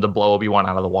just tells him to blow Obi-Wan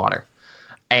out of the water.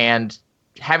 And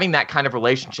having that kind of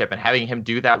relationship and having him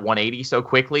do that 180 so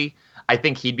quickly, I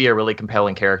think he'd be a really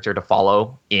compelling character to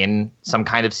follow in some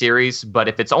kind of series. But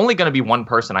if it's only going to be one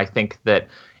person, I think that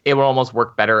it would almost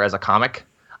work better as a comic.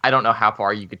 I don't know how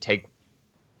far you could take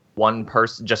one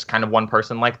person, just kind of one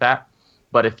person like that.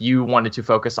 But if you wanted to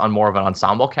focus on more of an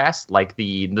ensemble cast, like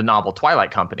the novel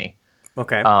Twilight Company,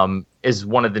 is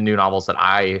one of the new novels that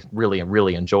I really,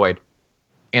 really enjoyed.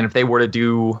 And if they were to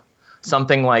do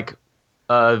something like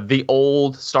the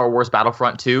old Star Wars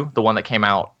Battlefront 2, the one that came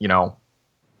out,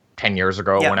 10 years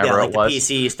ago, whenever it was. The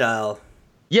PC style.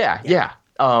 Yeah.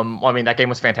 I mean, that game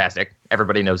was fantastic.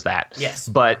 Everybody knows that. Yes.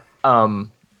 But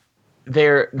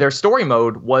their story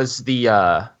mode was the,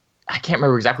 I can't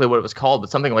remember exactly what it was called, but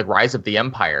something like Rise of the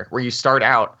Empire, where you start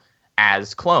out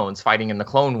as clones fighting in the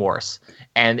Clone Wars.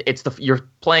 And you're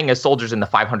playing as soldiers in the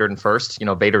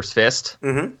 501st, Vader's Fist.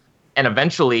 Mm-hmm. And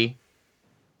eventually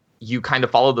you kind of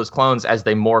follow those clones as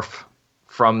they morph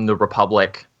from the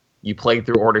Republic. You play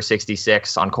through Order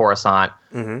 66 on Coruscant,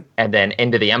 and then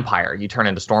into the Empire. You turn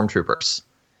into stormtroopers.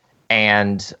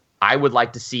 And I would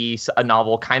like to see a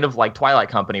novel kind of like Twilight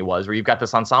Company was, where you've got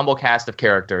this ensemble cast of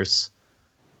characters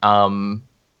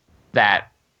that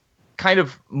kind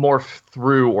of morph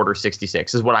through Order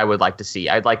 66 is what I would like to see.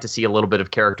 I'd like to see a little bit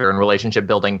of character and relationship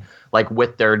building, like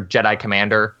with their Jedi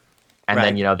commander. And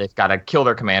then, they've got to kill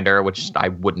their commander, which I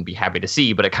wouldn't be happy to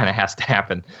see, but it kind of has to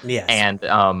happen. Yes.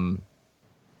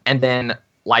 And then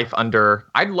life under,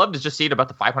 I'd love to just see it about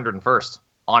the 501st,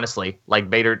 honestly. Like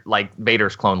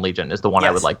Vader's Clone Legion is the one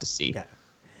I would like to see.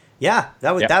 Yeah,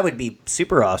 that would be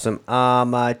super awesome.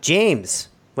 James,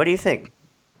 what do you think?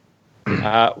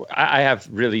 I have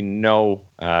really no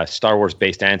Star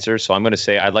Wars-based answers, so I'm going to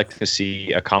say I'd like to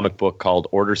see a comic book called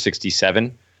Order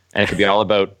 67, and it could be all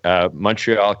about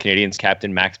Montreal Canadiens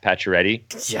captain Max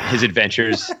Pacioretty, his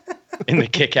adventures in the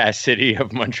kick-ass city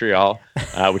of Montreal,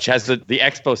 which has the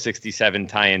Expo 67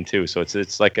 tie-in too. So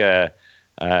it's like a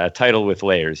title with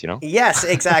layers, you know? Yes,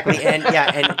 exactly. And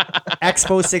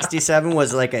Expo 67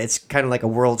 was it's kind of like a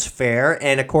World's Fair.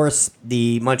 And of course,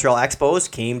 the Montreal Expos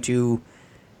came to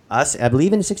us, I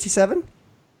believe, in 67.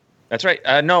 That's right.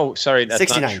 No, sorry, that's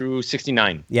 69. not true.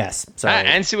 69. Yes, sorry.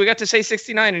 And see, we got to say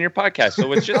 69 in your podcast, so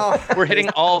it's just we're hitting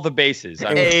all the bases.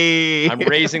 I'm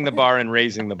raising the bar and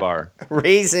raising the bar.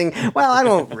 Raising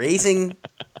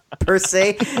per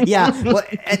se. Yeah. Well,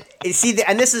 see,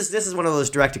 and this is one of those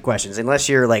directed questions. Unless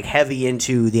you're heavy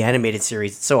into the animated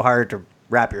series, it's so hard to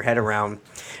wrap your head around.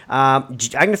 I'm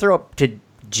going to throw up to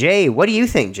Jay. What do you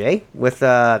think, Jay, with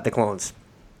the clones?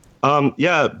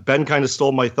 Yeah, Ben kind of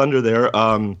stole my thunder there.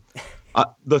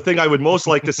 The thing I would most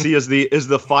like to see is the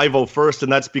 501st,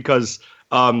 and that's because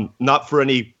not for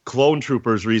any Clone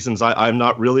Troopers reasons. I'm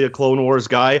not really a Clone Wars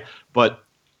guy, but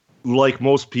like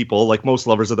most people, like most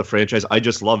lovers of the franchise, I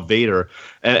just love Vader,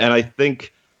 and I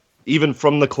think even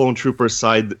from the Clone Troopers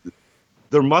side,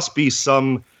 there must be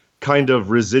some kind of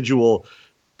residual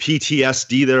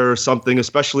PTSD there or something,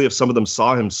 especially if some of them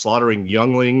saw him slaughtering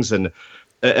younglings and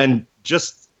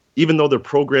just. Even though they're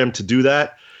programmed to do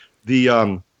that,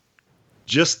 the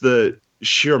just the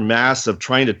sheer mass of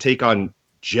trying to take on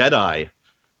Jedi,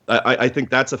 I think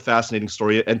that's a fascinating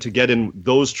story. And to get in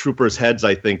those troopers' heads,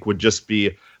 I think, would just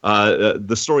be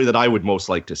the story that I would most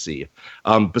like to see.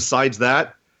 Besides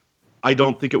that, I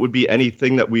don't think it would be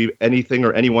anything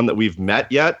or anyone that we've met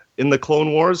yet in the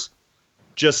Clone Wars.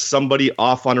 Just somebody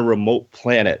off on a remote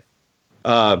planet.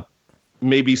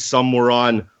 Maybe somewhere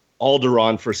on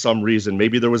Alderaan for some reason.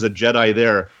 Maybe there was a Jedi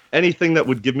there. Anything that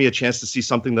would give me a chance to see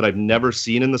something that I've never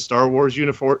seen in the Star Wars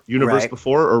universe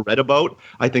before or read about,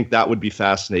 I think that would be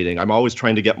fascinating. I'm always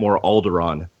trying to get more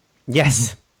Alderaan.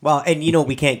 Yes. Well, and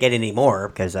we can't get any more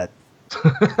because that...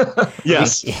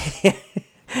 Yes.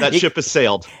 That ship has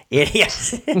sailed.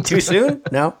 Yes. Too soon?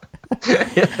 No?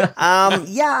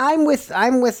 I'm with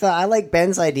I like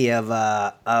Ben's idea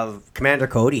of Commander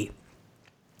Cody.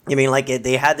 I mean,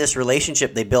 they had this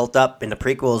relationship they built up in the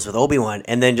prequels with Obi-Wan,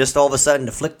 and then just all of a sudden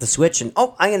to flip the switch and,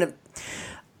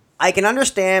 I can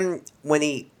understand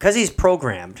because he's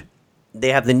programmed, they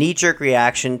have the knee-jerk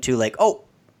reaction to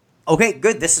okay,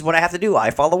 good, this is what I have to do.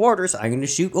 I follow orders. I'm going to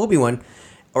shoot Obi-Wan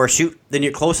or shoot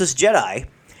your closest Jedi.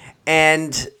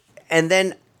 And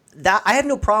then that I have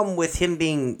no problem with him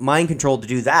being mind-controlled to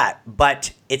do that,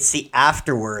 but it's the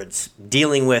afterwards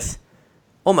dealing with,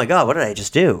 oh my God, what did I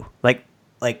just do?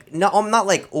 No, I'm not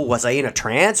was I in a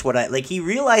trance? He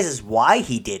realizes why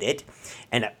he did it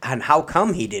and how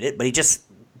come he did it, but he just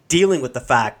dealing with the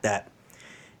fact that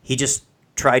he just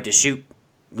tried to shoot,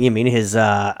 his,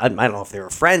 I don't know if they were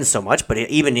friends so much, but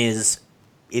even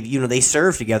they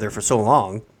served together for so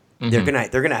long, they're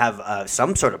gonna have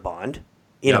some sort of bond,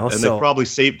 and they've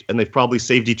probably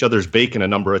saved each other's bacon a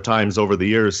number of times over the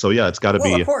years. So yeah, it's got to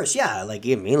be. Of course,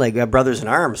 yeah, brothers in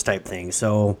arms type thing.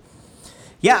 So.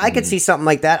 Yeah, I could see something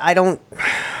like that. I don't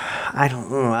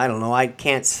know. I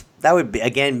can't. That would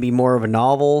be more of a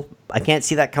novel. I can't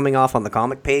see that coming off on the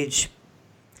comic page.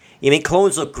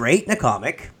 Clones look great in a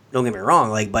comic. Don't get me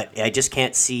wrong. But I just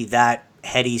can't see that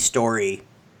heady story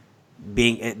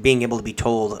being able to be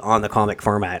told on the comic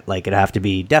format. It'd have to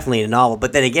be definitely a novel.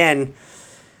 But then again,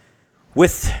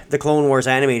 with the Clone Wars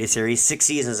animated series, 6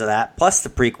 seasons of that, plus the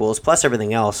prequels, plus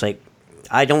everything else,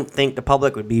 I don't think the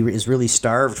public is really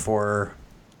starved for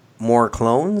more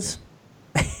clones.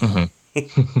 You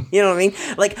know what I mean?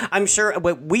 I'm sure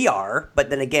we are,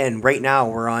 but then again, right now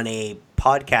we're on a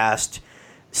podcast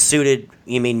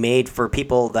made for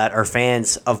people that are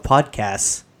fans of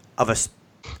podcasts of a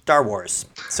Star Wars.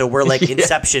 So we're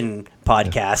Inception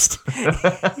podcast.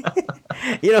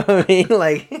 You know what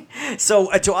I mean? So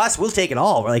to us, we'll take it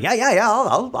all. We're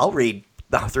I'll read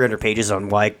 300 pages on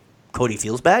why Cody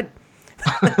feels bad.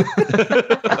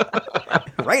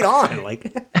 Right on. I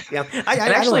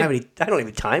don't have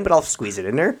any time, but I'll squeeze it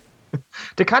in there.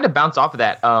 To kind of bounce off of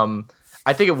that,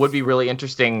 I think it would be really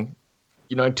interesting,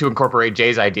 to incorporate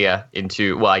Jay's idea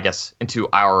into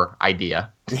our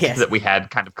idea that we had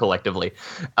kind of collectively.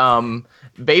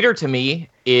 Vader to me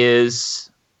is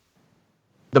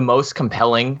the most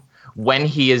compelling when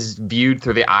he is viewed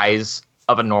through the eyes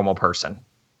of a normal person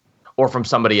or from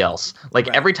somebody else.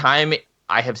 Every time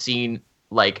I have seen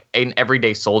an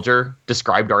everyday soldier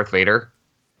describe Darth Vader,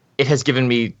 it has given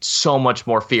me so much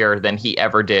more fear than he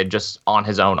ever did just on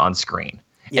his own on screen.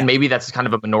 Yeah. And maybe that's kind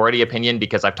of a minority opinion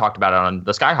because I've talked about it on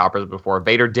the Skyhoppers before.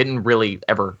 Vader didn't really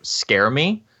ever scare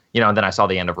me, and then I saw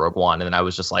the end of Rogue One and then I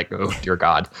was just like, oh dear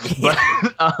God.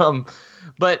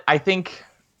 But I think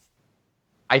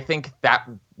that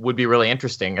would be really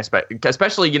interesting,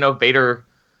 especially, Vader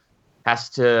has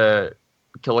to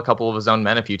kill a couple of his own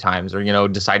men a few times, or,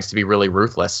 decides to be really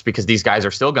ruthless, because these guys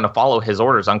are still going to follow his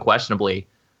orders unquestionably.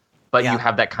 But you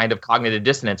have that kind of cognitive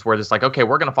dissonance where it's like, okay,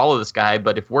 we're going to follow this guy,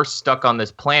 but if we're stuck on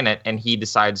this planet and he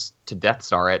decides to Death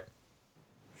Star it,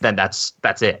 then that's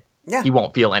it. Yeah. He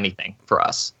won't feel anything for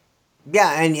us.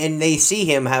 Yeah, and they see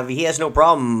him he has no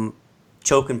problem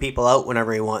choking people out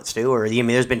whenever he wants to, or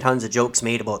there's been tons of jokes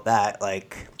made about that.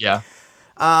 Like, yeah.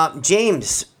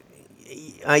 James,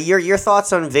 your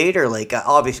thoughts on Vader? Like,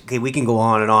 obviously, okay, we can go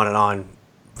on and on and on.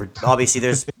 Obviously,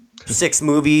 there's 6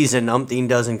 movies and umpteen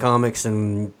dozen comics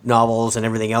and novels and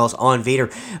everything else on Vader,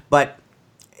 but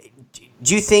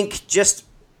do you think just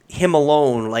him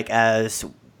alone, like,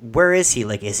 where is he?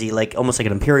 Like, is he like almost like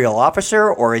an Imperial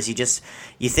officer, or is he just?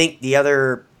 You think the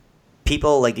other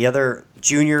people, like the other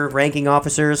junior ranking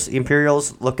officers, the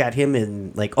Imperials, look at him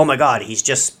and like, oh my God, he's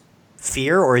just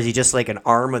fear, or is he just like an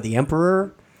arm of the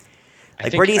Emperor?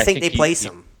 Like, where do you think they place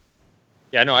him?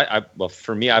 Yeah, no, well,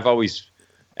 for me, I've always,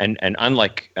 and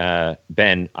unlike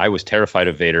Ben, I was terrified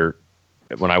of Vader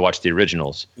when I watched the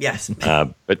originals. Yes.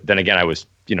 But then again, I was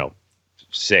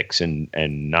 6 and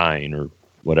 9 or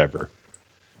whatever.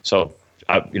 So,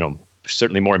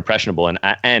 certainly more impressionable,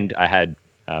 and I had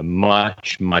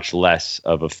much less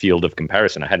of a field of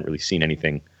comparison. I hadn't really seen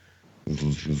anything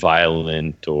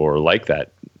violent or like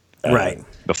that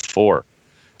before.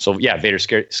 So yeah, Vader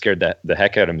scared the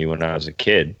heck out of me when I was a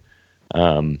kid,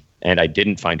 and I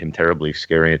didn't find him terribly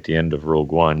scary at the end of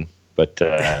Rogue One. But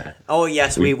oh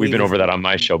yes, we've been over that on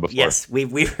my show before. Yes,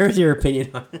 we've heard your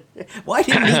opinion on it. Why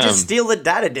didn't he just steal the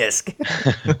data disk?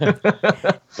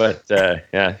 But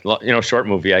yeah, short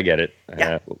movie. I get it.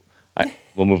 Yeah.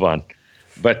 We'll move on.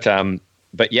 But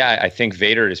yeah, I think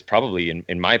Vader is probably,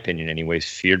 in my opinion, anyways,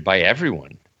 feared by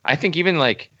everyone. I think even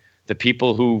like the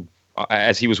people who,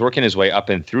 as he was working his way up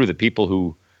and through, the people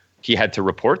who he had to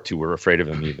report to were afraid of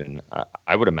him. Even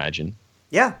I would imagine.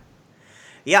 Yeah.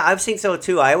 Yeah, I've seen so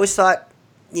too. I always thought,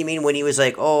 you mean when he was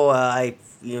like,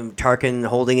 Tarkin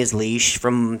holding his leash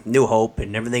from New Hope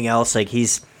and everything else, like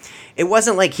it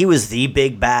wasn't like he was the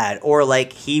big bad, or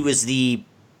like he was the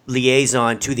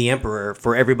liaison to the Emperor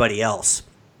for everybody else.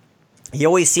 He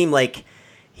always seemed like,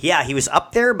 yeah, he was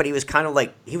up there, but he was kind of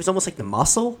like, he was almost like the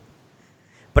muscle.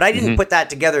 But I didn't put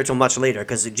that together until much later,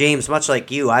 because James, much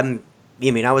like you, I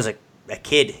was a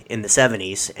kid in the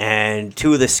 70s, and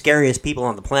 2 of the scariest people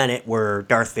on the planet were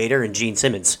Darth Vader and Gene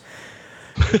Simmons.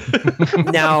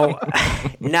 now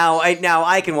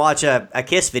I can watch a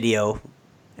Kiss video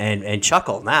and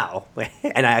chuckle now,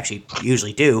 and I actually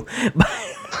usually do.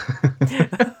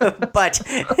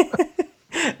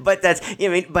 But that's,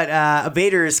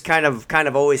 Vader's kind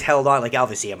of always held on. Like,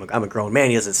 obviously, I'm a grown man;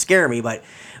 he doesn't scare me. But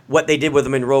what they did with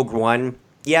him in Rogue One,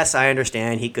 yes, I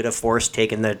understand he could have forced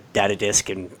taking the data disk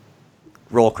and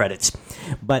roll credits,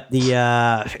 but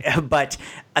but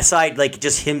aside, like,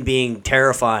 just him being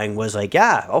terrifying was like,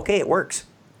 yeah, okay, it works,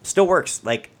 still works.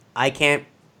 Like, I can't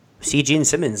see Gene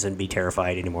Simmons and be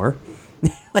terrified anymore.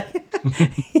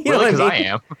 Because I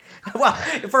am. Well,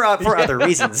 for other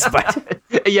reasons, but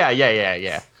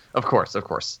yeah. Of course.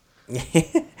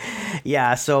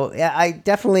 Yeah. So yeah, I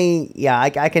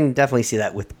can definitely see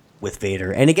that with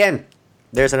Vader. And again,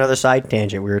 there's another side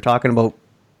tangent. We were talking about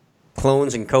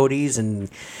clones and Codys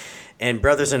and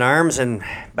brothers in arms, and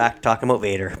back talking about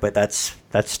Vader. But that's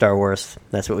Star Wars.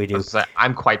 That's what we do.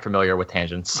 I'm quite familiar with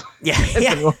tangents.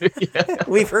 Yeah.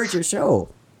 We've heard your show.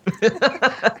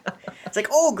 It's like,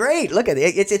 oh, great! Look at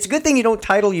it. It's a good thing you don't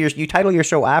title your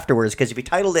show afterwards, because if you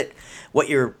titled it what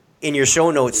you're in your show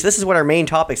notes, this is what our main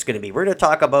topic's going to be. We're going to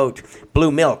talk about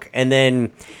blue milk, and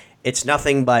then it's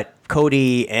nothing but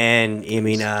Cody and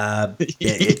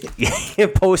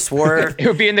post-war. It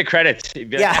would be in the credits.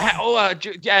 Yeah.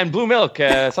 And blue milk.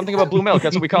 Something about blue milk.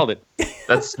 That's what we called it.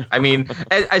 It's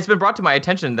been brought to my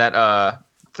attention that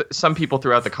some people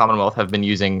throughout the Commonwealth have been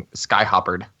using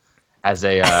skyhoppered as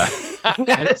a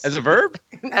as a verb?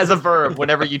 As a verb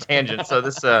whenever you tangent. So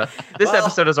this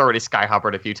episode has already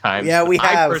skyhoppered a few times. Yeah, we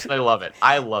have. I personally love it.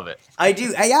 I love it. I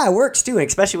do. Yeah, it works too,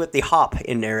 especially with the hop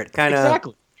in there. It kind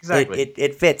of Exactly.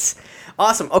 It fits.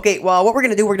 Awesome. Okay, well, what we're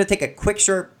going to do, we're going to take a quick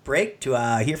short break to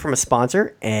hear from a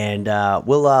sponsor, and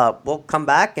we'll come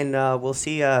back, and we'll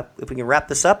see if we can wrap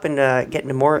this up and get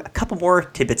into a couple more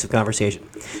tidbits of conversation.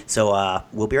 So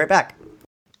we'll be right back.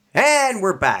 And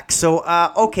we're back. So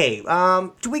okay,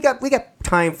 we got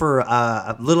time for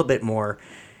a little bit more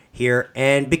here,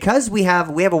 and because we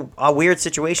have a weird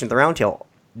situation at the Round Table.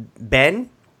 Ben,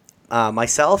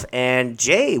 myself, and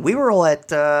Jay, we were all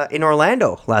in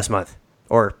Orlando last month,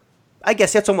 or I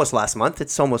guess it's almost last month.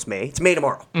 It's almost May. It's May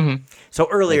tomorrow. Mm-hmm. So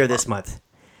earlier this month.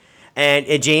 And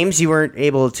James, you weren't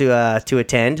able to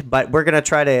attend, but we're gonna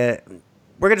try to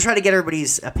get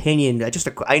everybody's opinion.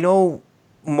 I know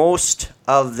most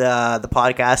of the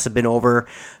podcasts have been over.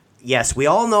 Yes, we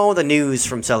all know the news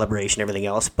from Celebration, everything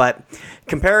else, but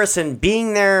comparison,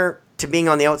 being there to being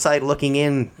on the outside looking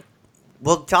in.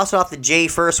 We'll toss it off to Jay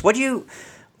first. What do you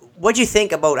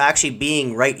think about actually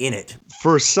being right in it?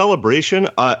 For Celebration,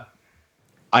 I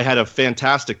had a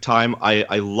fantastic time.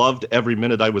 I loved every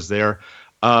minute I was there.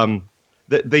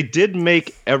 They did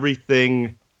make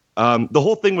everything. The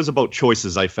whole thing was about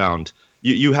choices, I found.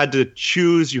 You had to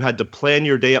choose. You had to plan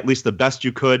your day at least the best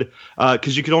you could,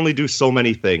 because you could only do so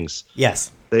many things.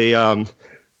 Yes. They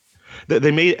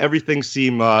made everything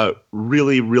seem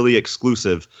really, really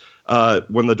exclusive.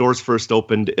 When the doors first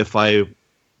opened, if I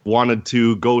wanted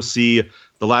to go see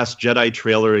The Last Jedi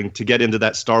trailer and to get into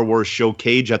that Star Wars show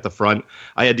cage at the front,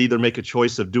 I had to either make a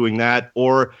choice of doing that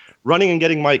or running and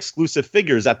getting my exclusive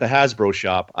figures at the Hasbro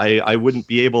shop. I wouldn't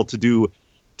be able to do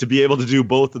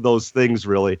both of those things,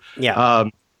 really. Yeah.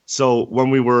 So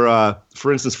when we were,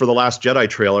 for instance, for The Last Jedi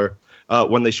trailer,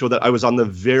 when they showed that, I was on the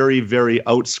very, very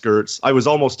outskirts. I was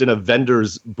almost in a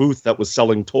vendor's booth that was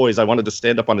selling toys. I wanted to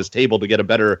stand up on his table to get a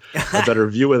better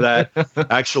view of that,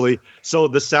 actually. So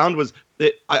the sound was,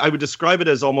 I would describe it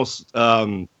as almost,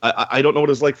 I don't know what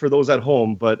it's like for those at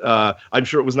home, but I'm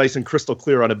sure it was nice and crystal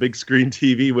clear on a big screen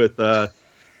TV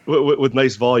with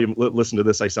nice volume. Listen to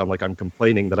this. I sound like I'm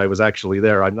complaining that I was actually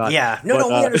there. I'm not. Yeah. No,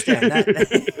 we understand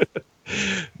that.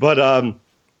 But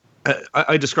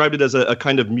I described it as a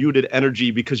kind of muted energy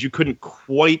because you couldn't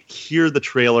quite hear the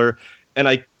trailer, and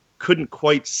I couldn't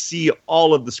quite see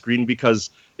all of the screen because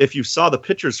if you saw the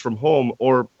pictures from home,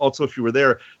 or also if you were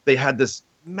there, they had this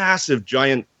massive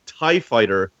giant TIE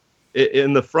fighter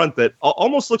in the front that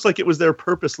almost looks like it was there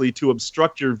purposely to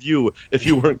obstruct your view if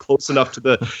you weren't close enough to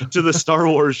the Star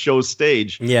Wars show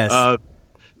stage. Yes.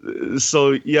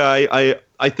 So yeah,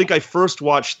 I think I first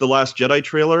watched The Last Jedi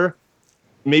trailer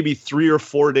maybe 3 or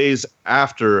 4 days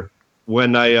after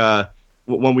when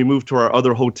we moved to our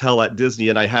other hotel at Disney,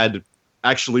 and I had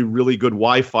actually really good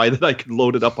Wi-Fi that I could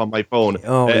load it up on my phone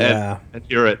and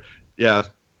hear it. Yeah.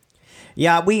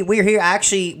 Yeah, we're here.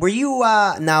 Actually, were you,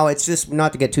 now it's just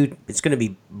not to get too, it's going to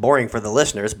be boring for the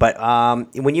listeners, but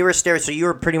when you were there, so you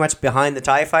were pretty much behind the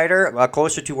TIE fighter,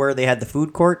 closer to where they had the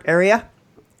food court area?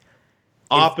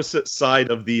 Opposite side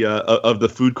of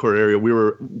the food court area.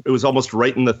 It was almost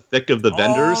right in the thick of the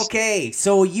vendors. Okay,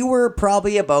 so you were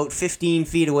probably about 15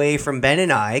 feet away from Ben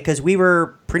and I, because we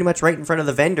were pretty much right in front of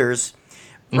the vendors,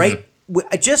 right?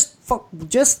 Just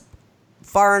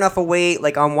far enough away,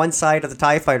 like on one side of the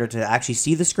TIE fighter to actually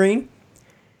see the screen.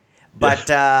 But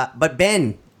but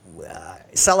Ben,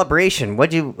 Celebration,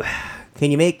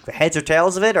 can you make heads or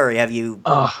tails of it, or have you?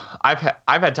 I've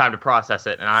had time to process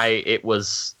it, and it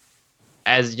was.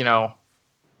 As you know,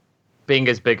 being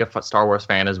as big a Star Wars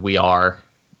fan as we are,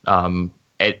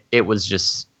 it was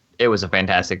a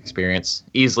fantastic experience.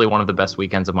 Easily one of the best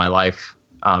weekends of my life.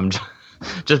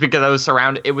 Just because I was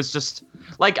surrounded, it was just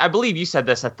like, I believe you said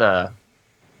this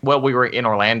we were in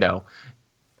Orlando,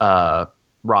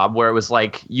 Rob, where it was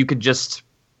like you could just,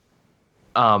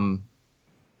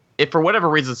 if for whatever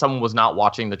reason someone was not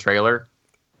watching the trailer,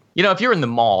 if you're in the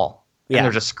mall. Yeah. And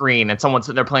there's a screen and someone's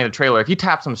sitting there playing the trailer. If you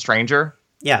tap some stranger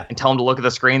and tell them to look at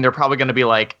the screen, they're probably going to be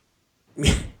like,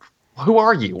 who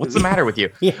are you? What's the matter with you?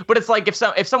 Yeah. But it's like if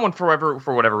someone for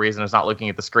whatever reason is not looking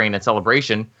at the screen at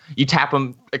Celebration, you tap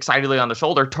them excitedly on the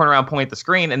shoulder, turn around, point at the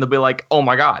screen, and they'll be like, oh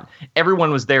my God.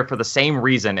 Everyone was there for the same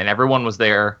reason, and everyone was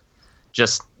there.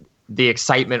 Just the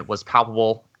excitement was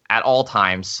palpable at all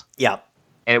times. Yeah.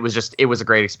 And it was a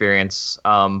great experience.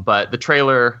 But the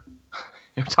trailer...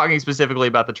 I'm talking specifically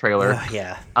about the trailer.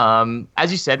 Yeah.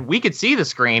 As you said, we could see the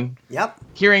screen. Yep.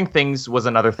 Hearing things was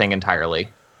another thing entirely.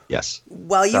 Yes.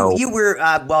 Well, you were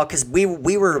because we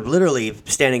were literally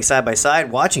standing side by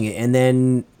side watching it, and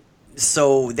then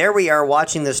so there we are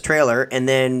watching this trailer, and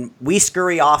then we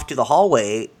scurry off to the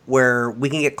hallway where we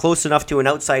can get close enough to an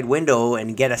outside window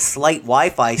and get a slight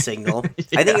Wi-Fi signal.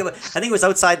 Yeah. I think it was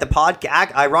outside the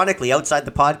podcast. Ironically, outside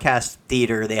the podcast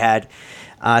theater, they had.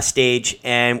 Stage,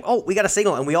 and we got a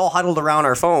signal, and we all huddled around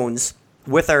our phones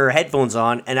with our headphones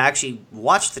on and actually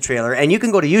watched the trailer. And you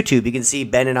can go to YouTube, you can see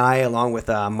Ben and I along with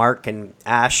Mark and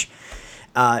Ash,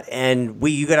 and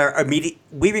we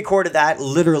recorded that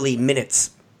literally minutes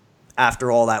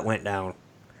after all that went down.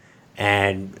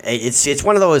 And it's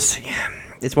one of those.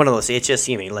 It's just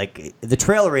like the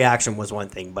trailer reaction was one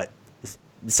thing, but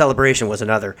the celebration was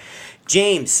another.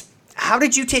 James, how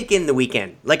did you take in the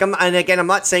weekend? I'm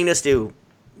not saying this to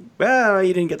well,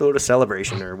 you didn't get to go to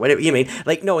Celebration or whatever. You mean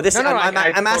like no? This No, I'm I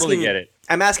asking. totally get it.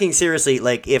 I'm asking seriously,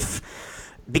 like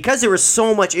because there was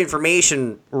so much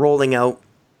information rolling out,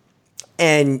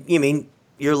 and you mean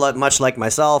you're much like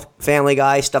myself, family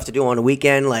guy, stuff to do on the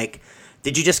weekend. Like,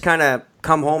 did you just kind of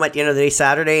come home at the end of the day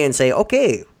Saturday and say,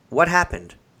 okay, what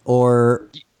happened? Or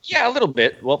Yeah, a little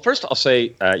bit. Well, first I'll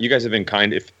say you guys have been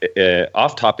kind. If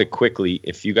off topic quickly,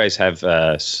 if you guys have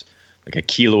like a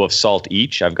kilo of salt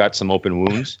each, I've got some open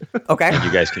wounds. okay,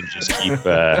 You guys can just keep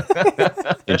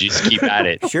at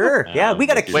it. sure, yeah, we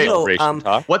got a This is kilo. celebration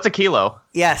talk. What's a kilo?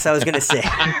 Yes, I was gonna say.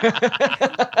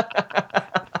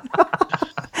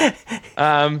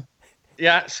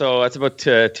 Yeah, so that's about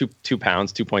 2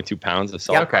 pounds, 2.2 pounds of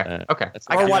salt. Yeah, okay, okay. That's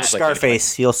Or not watch much, like,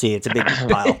 Scarface. You'll see. It's a big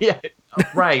pile. Yeah,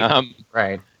 right, Um,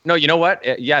 right. No, you know what?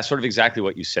 Yeah, sort of exactly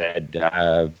what you said.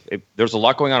 There's a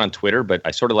lot going on Twitter, but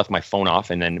I sort of left my phone off.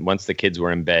 And then once the kids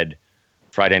were in bed,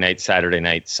 Friday night, Saturday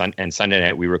night, and Sunday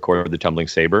night, we recorded the Tumbling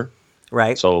Saber.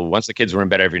 Right. So once the kids were in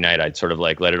bed every night, I'd sort of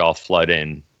like let it all flood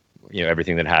in,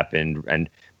 everything that happened. And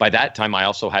by that time, I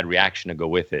also had reaction to go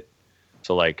with it.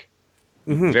 So like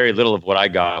very little of what I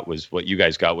got was what you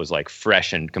guys got was like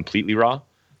fresh and completely raw.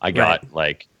 I got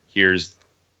like, here's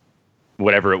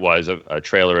whatever it was, a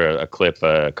trailer, a clip,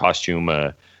 a costume,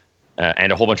 and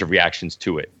a whole bunch of reactions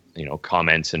to it,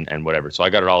 comments and whatever. So I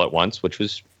got it all at once, which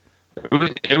was,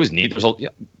 it was neat.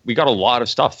 We got a lot of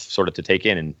stuff sort of to take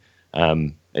in,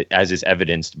 and as is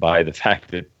evidenced by the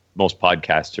fact that most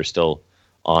podcasts are still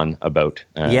on about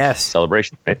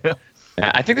Celebration. Right?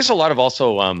 I think there's a lot of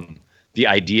also the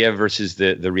idea versus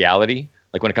the reality.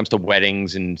 Like when it comes to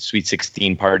weddings and Sweet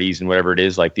 16 parties and whatever it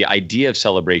is, like the idea of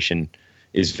Celebration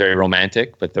is very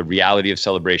romantic, but the reality of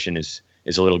Celebration is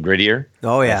a little grittier.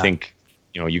 Oh yeah. I think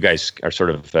you guys are sort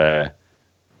of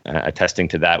attesting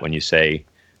to that when you say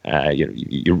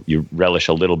you relish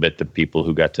a little bit the people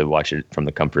who got to watch it from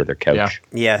the comfort of their couch.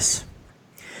 Yeah. Yes.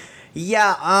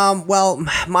 Yeah. Well,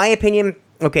 my opinion.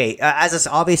 Okay.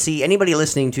 Obviously anybody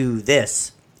listening to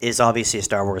this is obviously a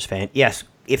Star Wars fan. Yes.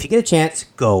 If you get a chance,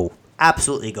 go.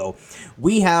 Absolutely go.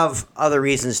 We have other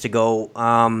reasons to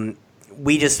go.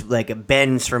 We just like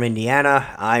Ben's from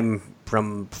Indiana. I'm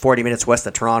from 40 minutes west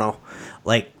of Toronto.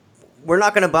 Like, we're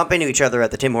not going to bump into each other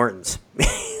at the Tim Hortons.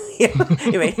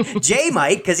 Anyway, Jay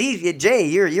might, because Jay,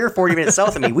 you're 40 minutes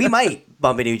south of me. We might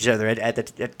bump into each other at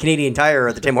the Canadian Tire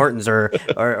or the Tim Hortons or an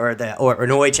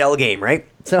OHL game, right?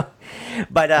 So,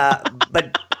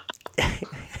 but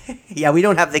yeah, we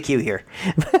don't have the queue here,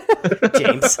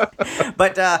 James.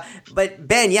 But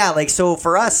Ben, yeah, like so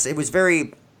for us, it was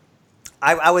very.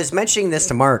 I was mentioning this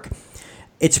to Mark.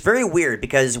 It's very weird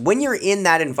because when you're in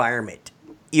that environment,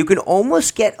 you can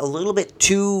almost get a little bit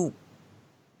too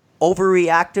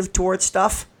overreactive towards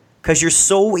stuff because you're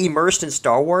so immersed in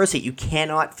Star Wars that you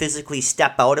cannot physically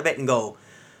step out of it and go,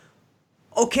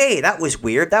 okay, that was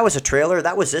weird. That was a trailer.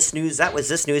 That was this news. That was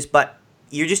this news. But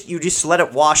you just let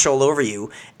it wash all over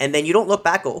you. And then you don't look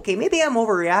back and go, okay, maybe I'm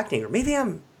overreacting or maybe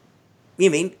I'm,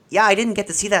 I didn't get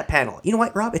to see that panel. You know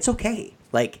what, Rob? It's okay.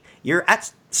 Like, you're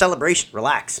at Celebration.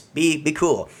 Relax. Be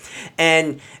cool.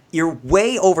 And you're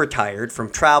way overtired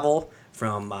from travel,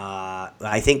 from,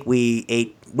 I think we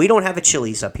don't have a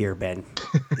Chili's up here, Ben.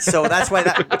 So that's why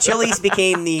that Chili's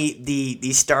became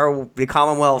the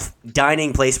Commonwealth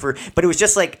dining place but it was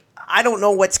just like, I don't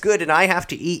know what's good and I have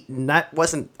to eat, and that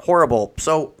wasn't horrible.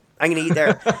 So I'm going to eat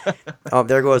there. Oh,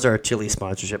 there goes our Chili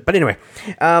sponsorship. But anyway.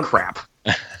 Crap.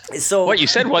 So What you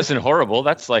said wasn't horrible.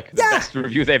 That's like the best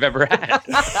review they've ever had.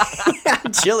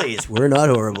 Chili's, we're not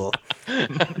horrible.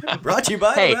 Brought to you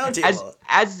by Hey, the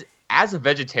Roundtable. as a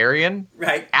vegetarian,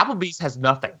 Right. Applebee's has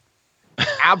nothing.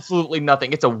 Absolutely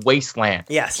nothing. It's a wasteland.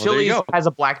 Yes. Well, there you Chili's go. has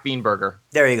a black bean burger,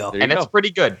 There you go. There you and it's go. pretty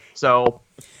good. So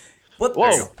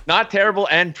Whoa, not terrible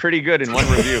and pretty good in one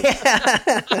review.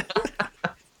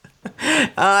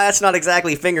 That's not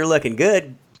exactly finger looking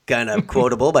good, kind of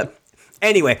quotable, but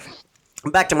anyway,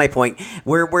 back to my point.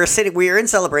 We're in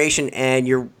Celebration, and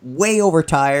you're way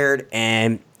overtired,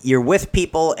 and you're with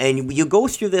people, and you go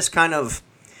through this kind of.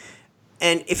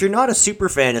 And if you're not a super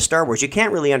fan of Star Wars, you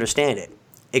can't really understand it,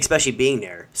 especially being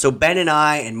there. So Ben and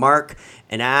I and Mark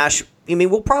and Ash,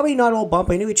 we'll probably not all bump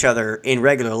into each other in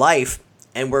regular life,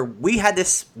 and we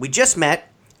just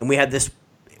met, and we had this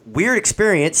weird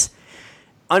experience.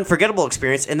 Unforgettable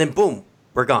experience, and then boom,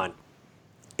 we're gone.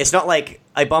 It's not like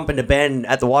I bump into Ben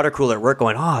at the water cooler at work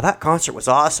going, oh, that concert was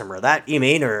awesome, or that, we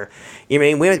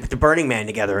went to Burning Man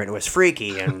together and it was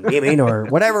freaky, and, or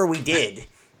whatever we did.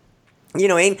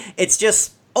 It's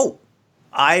just,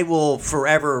 I will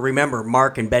forever remember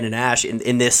Mark and Ben and Ash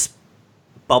in this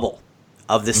bubble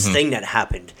of this thing that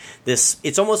happened.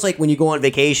 It's almost like when you go on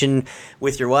vacation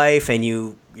with your wife and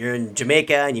you're in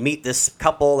Jamaica and you meet this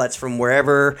couple that's from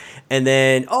wherever, and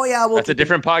then that's a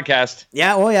different podcast.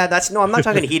 Yeah, I'm not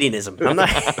talking hedonism. I'm not.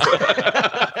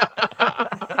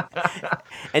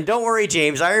 And don't worry,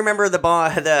 James. I remember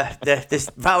this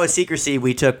vow of secrecy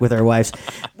we took with our wives.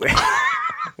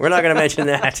 We're not going to mention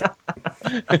that.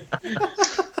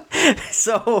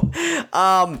 So,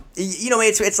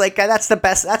 it's like that's the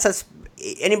best.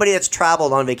 Anybody that's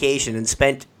traveled on vacation and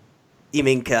spent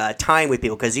time with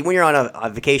people, because when you're on a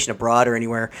vacation abroad or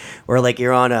anywhere, or like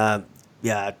you're on a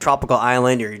tropical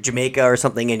island or Jamaica or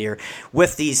something, and you're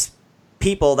with these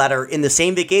people that are in the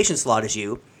same vacation slot as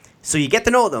you, so you get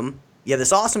to know them. You have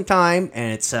this awesome time,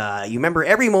 and it's you remember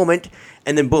every moment,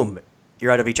 and then boom,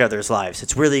 you're out of each other's lives.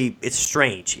 It's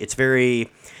strange. It's very,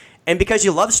 and because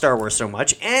you love Star Wars so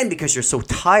much, and because you're so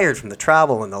tired from the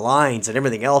travel and the lines and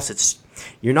everything else,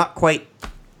 you're not quite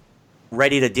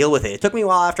ready to deal with it. It took me a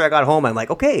while after I got home. I'm like,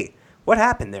 okay, what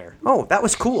happened there? Oh, that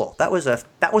was cool. That was a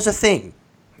thing.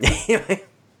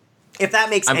 If that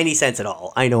makes any sense at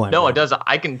all, I know. It does.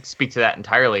 I can speak to that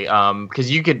entirely.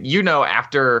 Because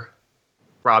after.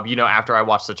 Rob, after I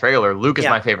watched the trailer, Luke is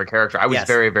my favorite character. I was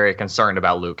very, very concerned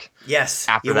about Luke. Yes,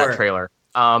 after that trailer.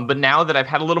 But now that I've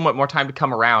had a little bit more time to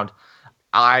come around,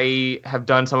 I have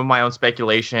done some of my own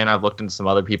speculation. I've looked into some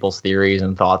other people's theories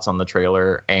and thoughts on the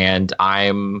trailer, and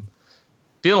I'm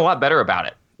feeling a lot better about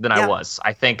it than I was.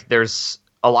 I think there's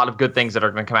a lot of good things that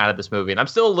are going to come out of this movie, and I'm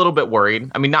still a little bit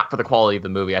worried. I mean, not for the quality of the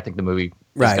movie. I think the movie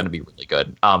is going to be really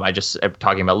good. I'm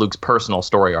talking about Luke's personal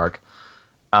story arc.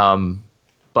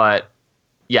 But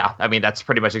yeah, I mean, that's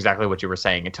pretty much exactly what you were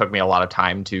saying. It took me a lot of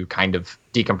time to kind of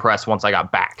decompress once I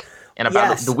got back. And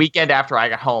about the weekend after I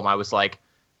got home, I was like,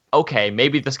 okay,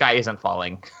 maybe the sky isn't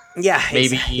falling. Yeah.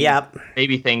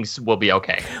 Maybe things will be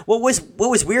okay. What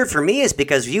was weird for me is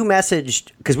because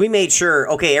because we made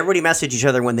sure, okay, everybody message each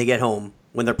other when they get home,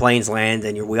 when their planes land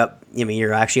and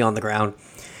you're actually on the ground.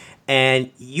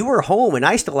 And you were home and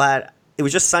it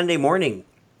was just Sunday morning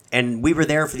and we were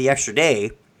there for the extra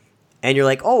day. And you're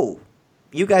like, oh,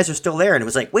 you guys are still there. And it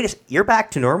was like, wait, you're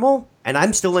back to normal? And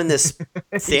I'm still in this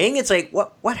thing? It's like,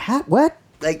 what?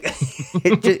 Like,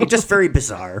 it's just very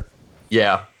bizarre.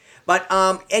 Yeah. But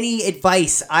any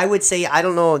advice? I would say, I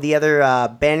don't know, the other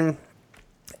Ben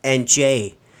and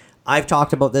Jay, I've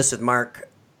talked about this with Mark.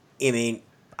 I mean,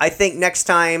 I think next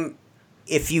time,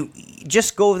 if you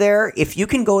just go there, if you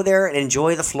can go there and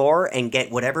enjoy the floor and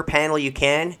get whatever panel you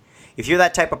can, if you're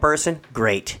that type of person,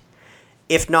 great.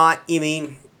 If not,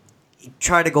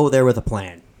 try to go there with a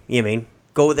plan.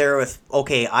 Go there with,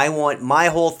 okay, my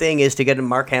whole thing is to get a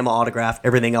Mark Hamill autograph.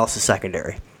 Everything else is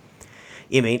secondary.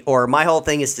 Or my whole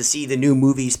thing is to see the new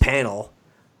movies panel.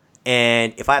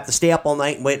 And if I have to stay up all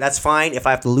night and wait, that's fine. If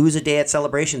I have to lose a day at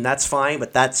Celebration, that's fine.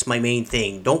 But that's my main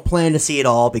thing. Don't plan to see it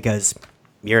all because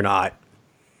you're not.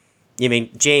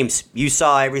 James, you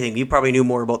saw everything. You probably knew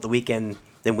more about the weekend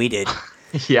than we did.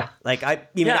 Yeah. Like I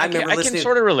remember listening. I can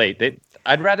sort of relate.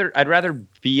 I'd rather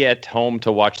be at home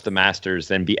to watch the Masters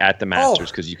than be at the Masters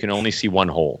because you can only see one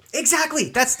hole. Exactly.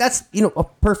 That's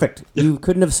perfect. You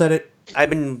couldn't have said it.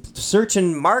 I've been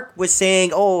searching. Mark was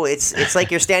saying, "Oh, it's like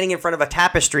you're standing in front of a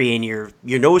tapestry and you're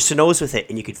nose to nose with it,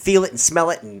 and you can feel it and smell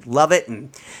it and love it,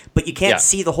 but you can't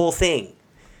see the whole thing."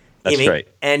 That's right.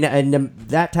 And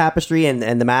that tapestry and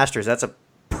the Masters, that's a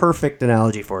perfect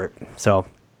analogy for it. So,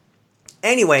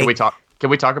 anyway, Can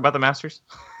we talk about the Masters?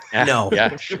 No.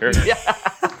 Yeah, sure.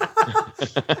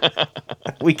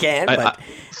 We can, but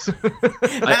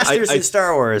Masters in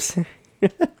Star Wars.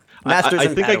 Masters I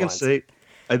and think Padawans.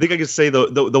 I can say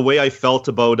the way I felt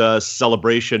about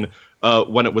Celebration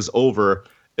when it was over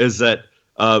is that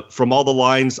from all the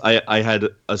lines I had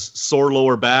a sore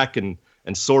lower back and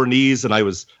sore knees, and I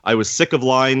was sick of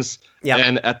lines. Yeah.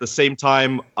 And at the same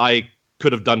time, I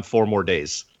could have done 4 more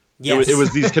days. Yes. It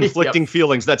was these conflicting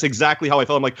feelings. That's exactly how I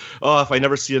felt. I'm like, oh, if I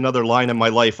never see another line in my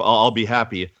life, I'll be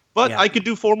happy. But I could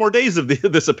do 4 more days of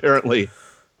this, apparently.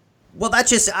 Well,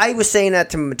 I was saying that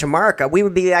to Mark. We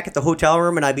would be back at the hotel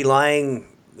room, and I'd be lying,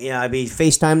 I'd be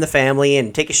FaceTime the family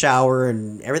and take a shower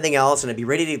and everything else, and I'd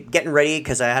be getting ready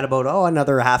because I had about,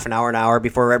 another half an hour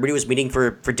before everybody was meeting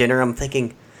for dinner. I'm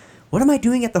thinking, what am I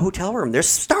doing at the hotel room? There's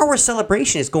Star Wars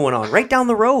Celebration is going on right down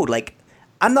the road. Like,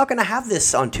 I'm not going to have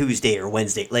this on Tuesday or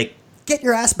Wednesday. Like, get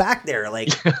your ass back there. Like,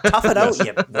 tough it out,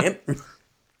 you wimp.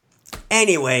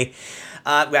 Anyway,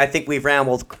 I think we've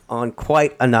rambled on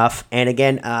quite enough. And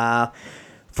again,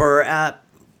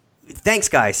 thanks,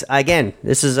 guys. Again,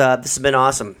 this has been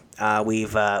awesome.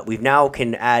 We've now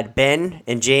can add Ben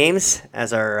and James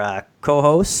as our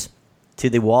co-hosts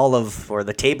to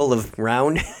the table of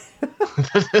round.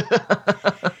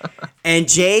 And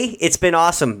Jay, it's been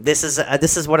awesome. This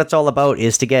is what it's all about,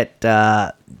 is to get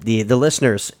the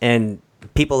listeners and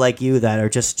people like you that are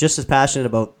just as passionate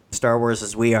about Star Wars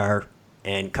as we are,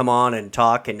 and come on and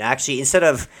talk. And actually, instead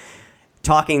of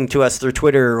talking to us through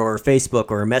Twitter or Facebook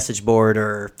or a message board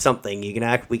or something, you can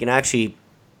ask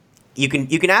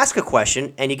a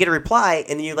question and you get a reply,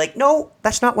 and then you're like, no,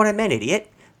 that's not what I meant, idiot.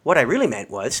 What I really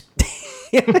meant was.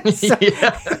 Because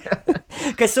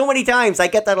so many times I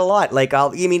get that a lot. Like,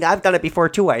 I've done it before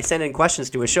too. I send in questions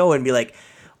to a show and be like,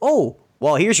 oh,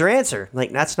 well, here's your answer.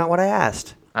 Like, that's not what I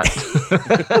asked.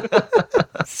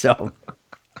 So.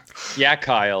 Yeah,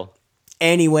 Kyle.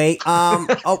 Anyway, I'm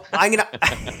gonna.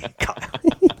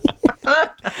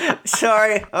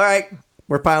 Sorry. All right,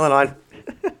 we're piling on.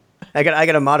 I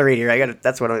got a moderator here.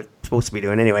 That's what I'm supposed to be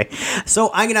doing anyway. So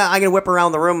I'm gonna whip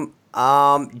around the room.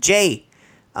 Jay,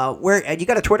 where you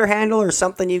got a Twitter handle or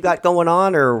something you got going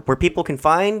on, or where people can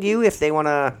find you if they want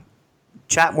to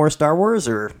chat more Star Wars,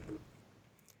 or?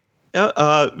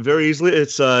 Yeah, very easily.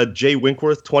 It's Jay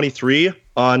Winkworth 23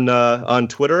 on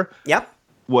Twitter. Yep.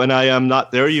 When I am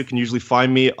not there, you can usually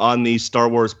find me on the Star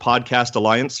Wars Podcast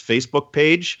Alliance Facebook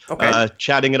page,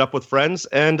 chatting it up with friends,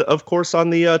 and of course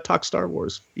on the Talk Star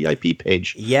Wars VIP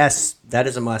page. Yes, that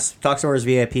is a must. Talk Star Wars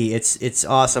VIP. It's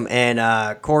awesome,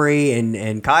 and Corey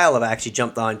and Kyle have actually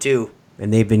jumped on too,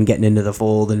 and they've been getting into the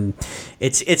fold, and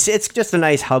it's just a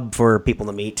nice hub for people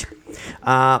to meet.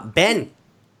 Ben,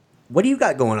 what do you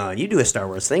got going on? You do a Star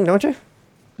Wars thing, don't you?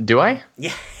 Do I?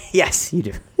 Yeah. Yes, you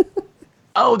do.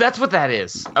 Oh, that's what that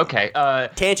is. Okay.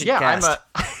 Tangent Cast.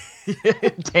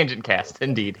 Tangent Cast,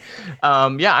 indeed.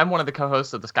 I'm one of the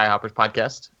co-hosts of the Skyhoppers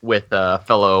podcast with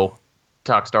fellow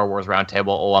Talk Star Wars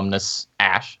Roundtable alumnus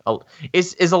Ash.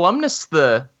 Is alumnus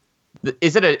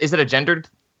is it a gendered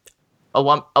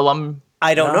alum?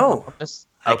 I don't know. Alumnus?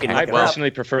 Okay. I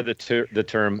personally prefer the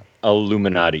term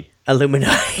Illuminati.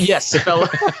 Illuminati. Yes, fellow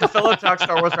Talk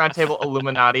Star Wars Roundtable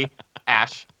Illuminati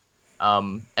Ash.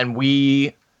 And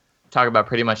we talk about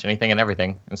pretty much anything and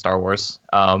everything in Star Wars.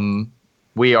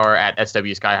 We are at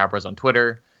SW Skyhoppers on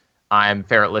Twitter. I'm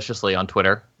Ferretlicious on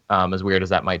Twitter, as weird as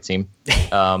that might seem.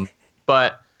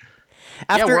 But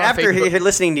after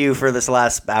listening to you for this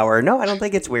last hour, no, I don't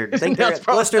think it's weird. I think the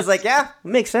listeners like, yeah, it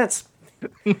makes sense.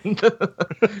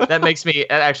 That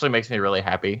actually makes me really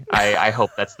happy. I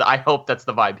hope that's the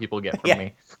vibe people get from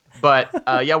me. But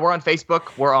we're on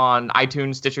Facebook, we're on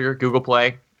iTunes, Stitcher, Google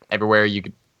Play, everywhere you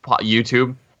could,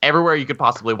 YouTube. Everywhere you could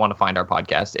possibly want to find our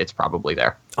podcast, it's probably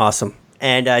there. Awesome.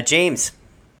 And James?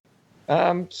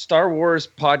 Star Wars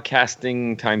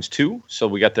podcasting ×2. So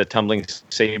we got the Tumbling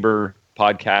Saber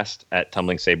podcast at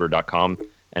tumblingsaber.com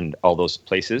and all those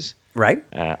places. Right.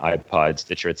 iPod,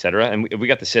 Stitcher, etc. And we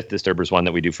got the Sith Disturbers one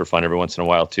that we do for fun every once in a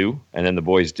while, too. And then the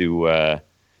boys do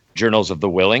Journals of the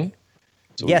Willing.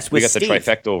 So yes, we got Steve. the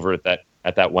trifecta over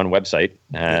at that one website,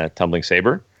 Tumbling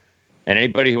Saber. And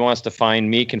anybody who wants to find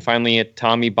me can find me at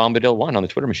Tommy Bombadil1 on the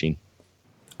Twitter machine.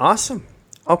 Awesome.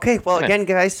 Okay, well, again,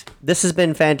 guys, this has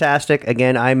been fantastic.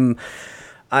 Again,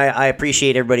 I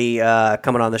appreciate everybody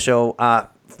coming on the show.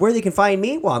 Where they can find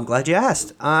me? Well, I'm glad you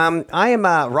asked. I am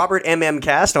Robert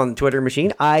Cast on the Twitter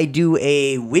machine. I do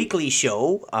a weekly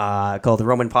show called the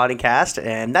Roman Podcast,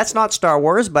 and that's not Star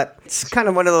Wars, but it's kind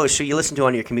of one of those shows you listen to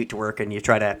on your commute to work and you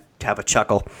try to have a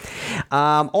chuckle.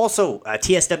 Also,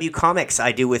 TSW Comics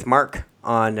I do with Mark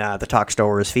on the Talk Star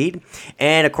Wars feed,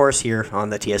 and of course here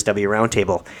on the TSW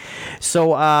Roundtable.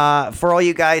 So for all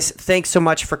you guys, thanks so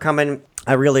much for coming.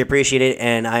 I really appreciate it,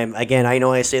 and I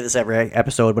know I say this every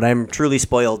episode, but I'm truly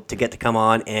spoiled to get to come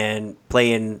on and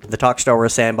play in the Talk Star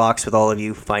Wars sandbox with all of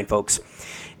you fine folks,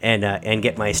 and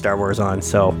get my Star Wars on.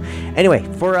 So anyway,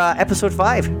 for episode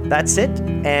 5, that's it,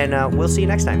 and we'll see you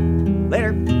next time.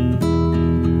 Later.